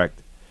that's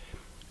correct.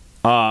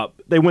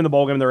 They win the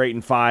bowl game. They're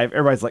 8-5.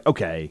 Everybody's like,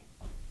 okay.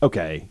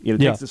 It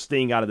takes the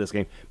sting out of this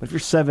game. But if you're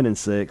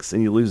 7-6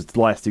 and you lose the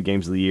last 2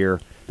 games of the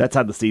year, that's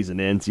how the season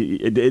ends.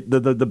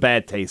 The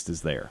bad taste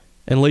is there.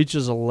 And Leach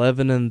is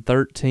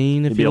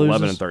 11-13. If he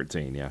loses.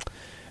 11-13. Yeah.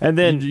 And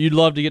then you'd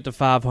love to get to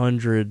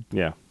 500.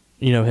 Yeah.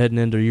 Heading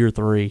into year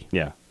 3.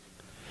 Yeah.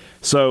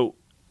 So,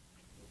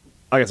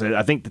 like I said,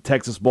 I think the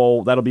Texas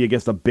Bowl, that'll be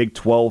against a Big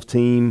 12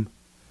 team,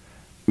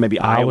 maybe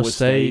Iowa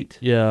State.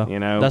 Yeah,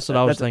 that's what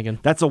I was thinking.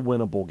 That's a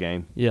winnable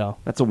game. Yeah.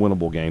 That's a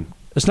winnable game.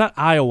 It's not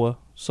Iowa,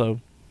 so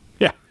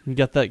yeah, you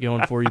got that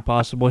going for you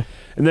possibly.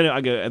 And then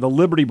the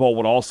Liberty Bowl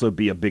would also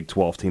be a Big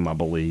 12 team, I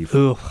believe.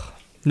 Ugh.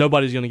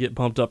 Nobody's going to get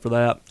pumped up for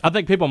that. I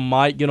think people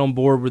might get on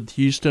board with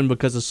Houston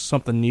because it's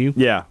something new.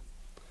 Yeah.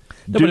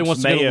 Nobody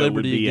wants to go to Liberty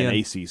would be again. An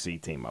ACC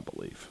team, I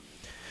believe.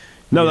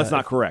 No, that's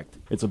not correct.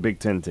 It's a Big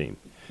 10 team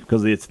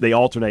because they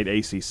alternate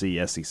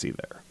ACC, SEC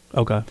there.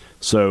 Okay.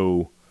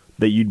 So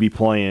that you'd be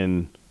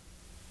playing.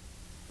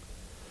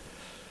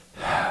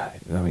 I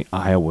mean,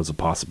 Iowa's a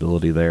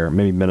possibility there.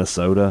 Maybe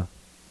Minnesota,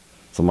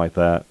 something like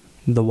that.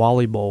 The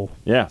Wally Bowl.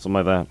 Yeah, something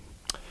like that.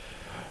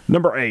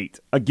 Number 8.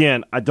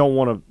 Again, I don't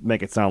want to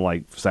make it sound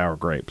like sour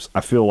grapes.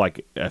 It feels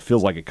like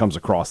it comes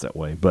across that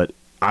way. But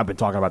I've been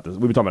talking about this.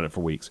 We've been talking about it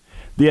for weeks.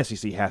 The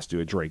SEC has to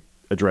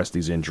address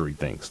these injury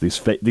things,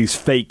 these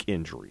fake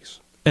injuries.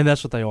 And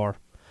that's what they are.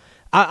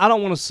 I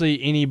don't want to see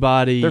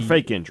anybody. They're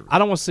fake injuries. I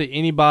don't want to see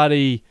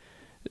anybody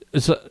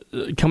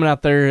coming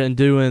out there and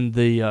doing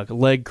the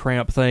leg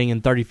cramp thing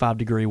in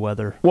 35-degree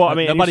weather. Well, I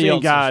mean, nobody you're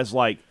else seeing guys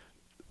like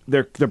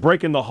they're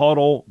breaking the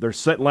huddle, they're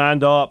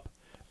lined up,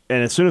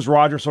 and as soon as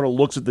Roger sort of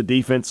looks at the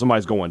defense,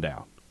 somebody's going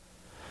down.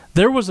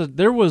 There was in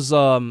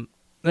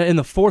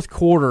the fourth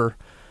quarter.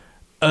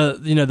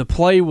 The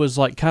play was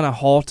like kind of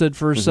halted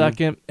for a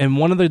second, and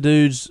one of the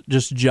dudes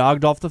just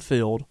jogged off the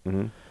field.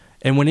 Mm-hmm.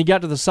 And when he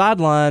got to the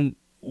sideline,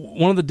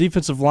 one of the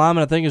defensive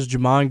linemen, I think it was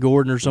Jamon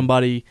Gordon or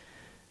somebody,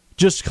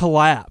 just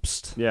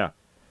collapsed. Yeah.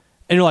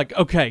 And you're like,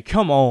 okay,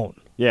 come on.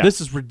 Yeah.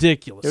 This is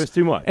ridiculous. It was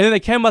too much. And then they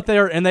came out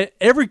there, and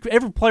every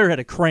player had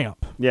a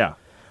cramp. Yeah.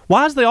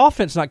 Why is the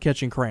offense not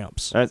catching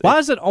cramps? Why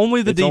is it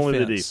only the defense? Only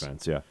the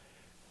defense, yeah.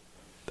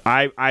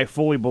 I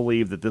fully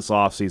believe that this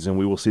offseason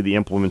we will see the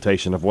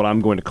implementation of what I'm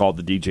going to call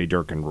the DJ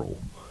Durkin rule,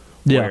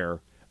 where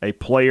a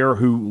player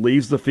who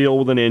leaves the field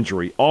with an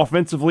injury,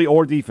 offensively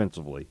or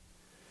defensively,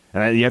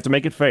 and you have to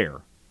make it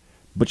fair,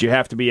 but you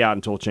have to be out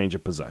until a change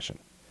of possession.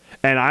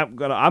 And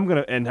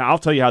and I'll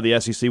tell you how the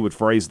SEC would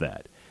phrase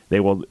that. They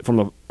will,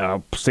 from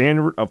the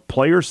standard of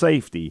player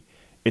safety,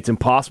 it's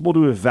impossible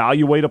to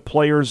evaluate a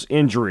player's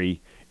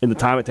injury in the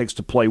time it takes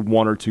to play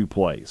one or two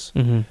plays.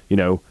 Mm-hmm. You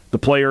know,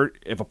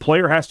 if a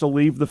player has to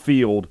leave the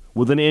field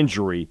with an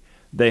injury,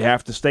 they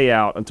have to stay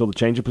out until the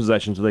change of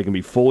possession so they can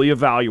be fully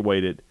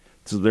evaluated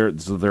so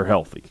they're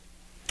healthy.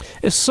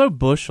 It's so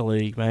Bush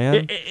League,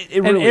 man.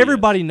 It really and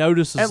everybody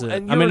notices it.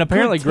 And I mean,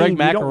 apparently Greg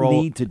McElroy. You don't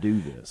need to do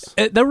this.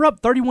 They were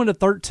up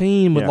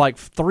 31-13 with like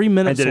 3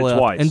 minutes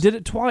left. And did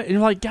it twice. And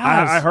you're like,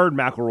 guys. I heard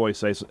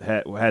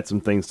McElroy had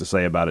some things to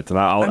say about it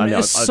tonight.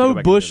 It's so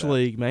Bush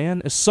League,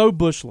 man. It's so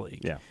Bush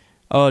League. Yeah.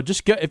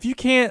 Just go, if you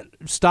can't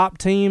stop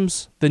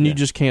teams, then you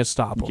just can't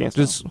stop them. Can't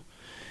stop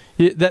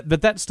them.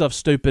 But that stuff's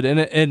stupid,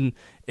 and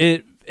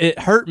it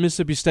hurt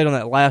Mississippi State on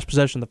that last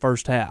possession of the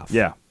first half.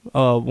 Yeah.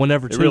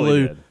 Whenever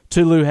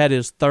Tulu had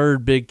his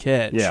third big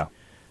catch. Yeah.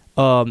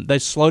 They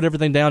slowed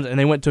everything down, and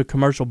they went to a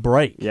commercial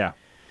break. Yeah.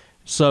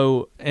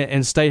 So,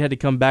 and State had to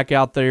come back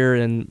out there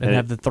and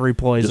have the 3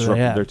 plays that they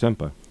had. Their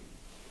tempo.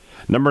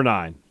 Number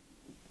 9.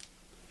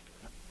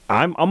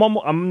 I'm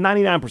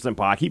 99% positive.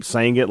 I keep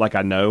saying it like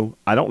I know.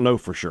 I don't know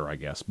for sure, I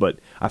guess, but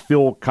I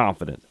feel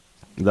confident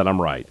that I'm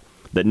right.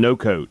 That no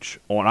coach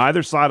on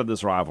either side of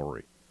this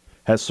rivalry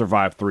has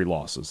survived 3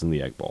 losses in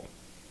the Egg Bowl.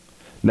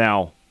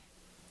 Now,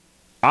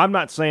 I'm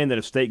not saying that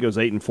if State goes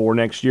 8-4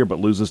 next year but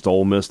loses to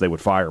Ole Miss, they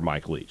would fire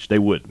Mike Leach. They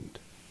wouldn't.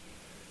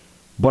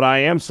 But I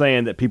am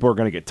saying that people are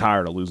going to get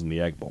tired of losing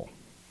the Egg Bowl.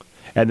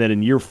 And then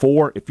in year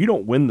 4, if you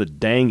don't win the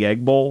dang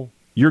Egg Bowl,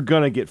 you're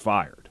going to get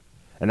fired.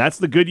 And that's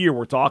the good year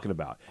we're talking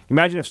about.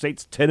 Imagine if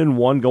State's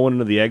 10-1 going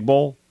into the Egg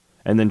Bowl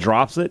and then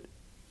drops it.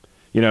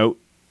 You know,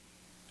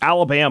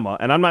 Alabama,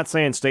 and I'm not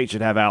saying State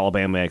should have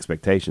Alabama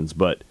expectations,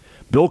 but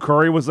Bill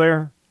Curry was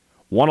there,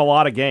 won a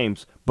lot of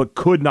games, but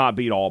could not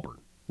beat Auburn.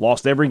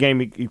 Lost every game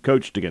he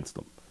coached against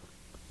them.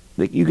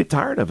 You get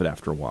tired of it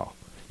after a while.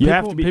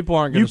 People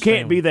aren't going to. You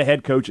can't be the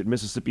head coach at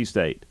Mississippi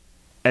State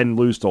and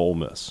lose to Ole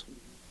Miss.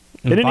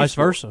 And vice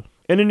versa.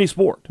 In any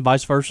sport.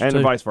 Vice versa, and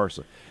too. Vice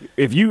versa.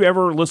 If you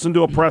ever listen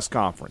to a press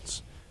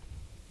conference,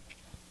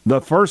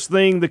 the first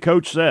thing the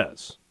coach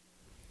says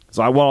is,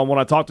 when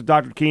I talked to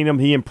Dr.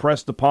 Keenum, he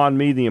impressed upon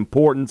me the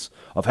importance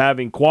of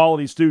having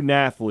quality student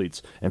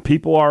athletes and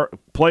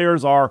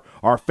players our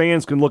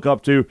fans can look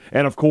up to,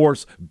 and, of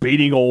course,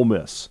 beating Ole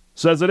Miss.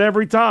 Says it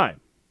every time.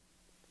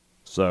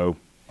 So.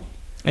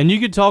 And you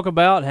could talk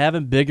about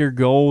having bigger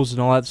goals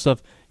and all that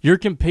stuff. You're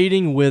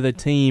competing with a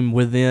team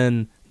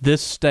within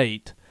this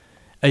state,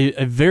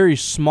 a very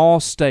small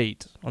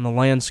state on the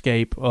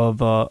landscape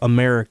of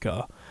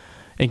America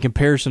in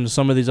comparison to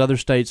some of these other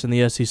states in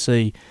the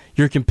SEC.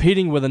 You're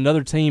competing with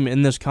another team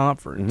in this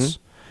conference.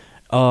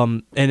 Mm-hmm.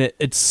 And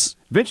it's...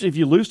 Eventually, if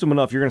you lose them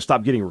enough, you're going to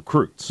stop getting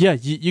recruits. Yeah,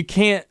 you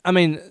can't... I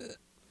mean,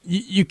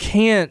 you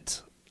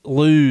can't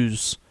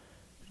lose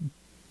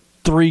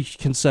 3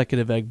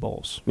 consecutive Egg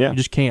Bowls. Yeah. You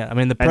just can't. I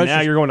mean, the pressure... And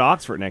now you're going to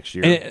Oxford next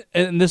year.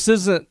 And this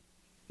isn't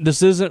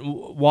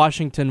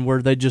Washington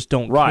where they just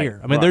don't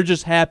care. I mean, they're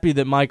just happy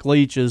that Mike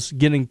Leach is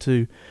getting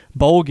to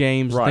bowl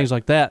games and things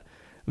like that.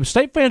 I mean,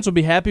 State fans will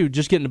be happy with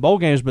just getting to bowl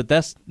games, but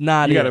that's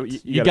not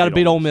it. You got to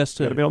beat Ole Miss,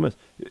 too. You got to beat Ole Miss.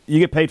 You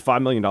get paid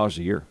 $5 million a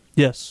year.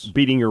 Yes.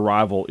 Beating your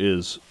rival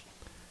is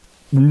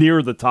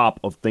near the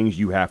top of things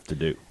you have to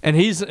do. And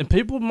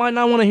people might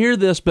not want to hear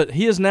this, but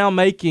he is now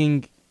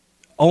making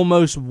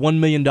almost $1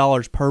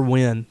 million per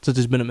win since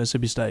he's been at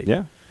Mississippi State.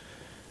 Yeah.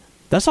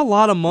 That's a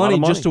lot of money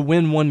just to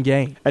win one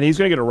game. And he's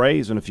going to get a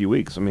raise in a few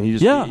weeks. I mean,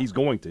 he's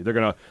going to.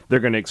 They're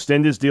going to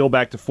extend his deal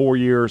back to 4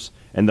 years,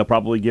 and they'll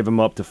probably give him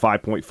up to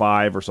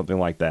 5.5 or something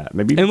like that.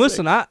 Maybe. And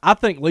listen, I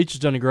think Leach has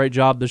done a great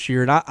job this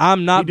year, and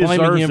I'm not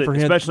blaming him for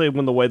him. Especially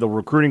when the way the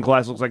recruiting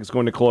class looks like it's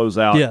going to close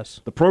out. Yes.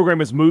 The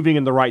program is moving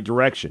in the right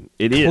direction.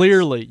 It is.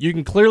 Clearly. You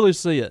can clearly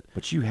see it.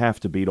 But you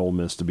have to beat Ole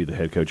Miss to be the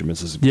head coach of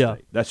Mississippi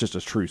State. That's just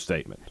a true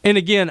statement. And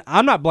again,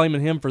 I'm not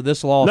blaming him for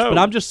this loss, but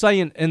I'm just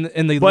saying in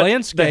the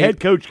landscape. The head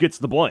coach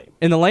gets the blame.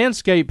 In the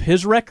landscape,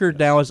 his record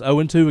now is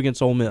 0-2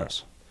 against Ole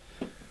Miss.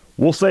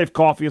 We'll save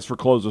coffees for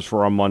closers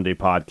for our Monday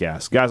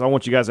podcast. Guys, I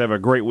want you guys to have a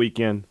great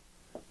weekend.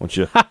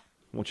 I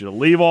want you to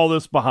leave all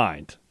this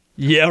behind.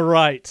 Yeah,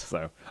 right.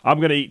 So I'm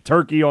going to eat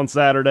turkey on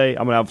Saturday.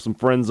 I'm going to have some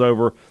friends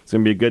over. It's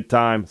going to be a good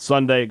time.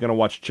 Sunday, going to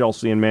watch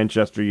Chelsea and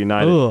Manchester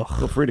United. Ugh.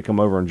 Feel free to come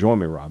over and join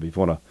me, Robbie, if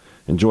you want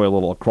to enjoy a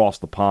little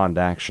across-the-pond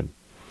action.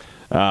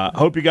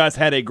 Hope you guys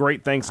had a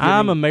great Thanksgiving.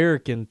 I'm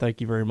American,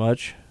 thank you very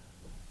much.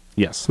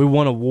 Yes. We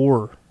won a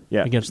war.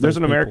 Yeah, there's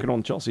an American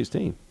on Chelsea's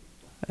team.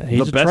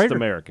 He's the best traitor.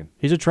 American.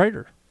 He's a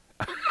traitor.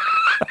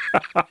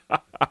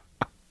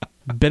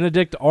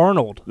 Benedict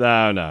Arnold.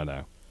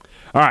 No.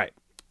 All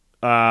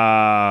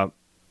right.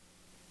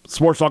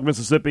 Sports Talk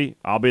Mississippi.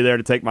 I'll be there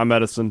to take my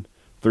medicine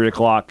 3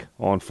 o'clock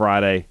on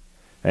Friday,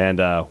 and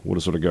we'll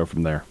just sort of go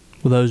from there.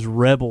 With those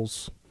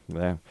rebels.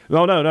 Yeah.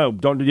 No.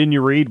 Didn't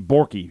you read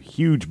Borky?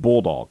 Huge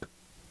bulldog.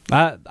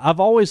 I've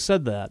always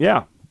said that.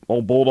 Yeah,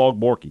 old bulldog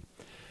Borky.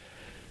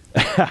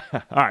 All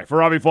right, for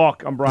Robbie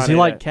Falk, I'm Brian. Does he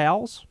like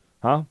cows?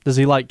 Huh? Does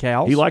he like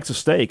cows? He likes a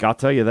steak. I'll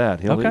tell you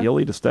that. Okay. He'll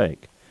eat a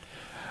steak.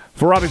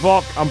 For Robbie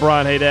Falk, I'm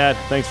Brian Haydad.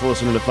 Thanks for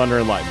listening to Thunder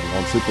and Lightning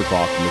on Super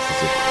Talk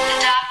Mississippi. The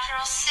doctor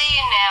will see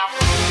you now.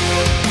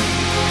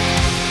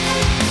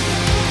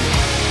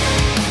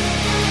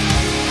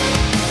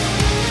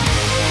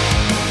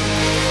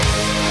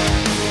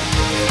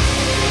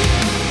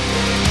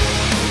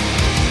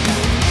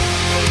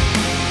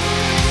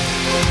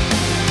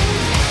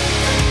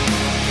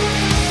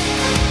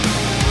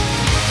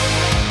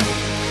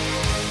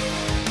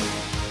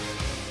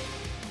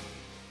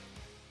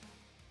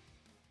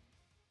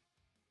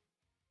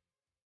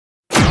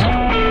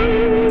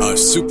 A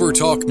Super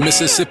Talk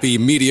Mississippi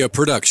media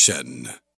production.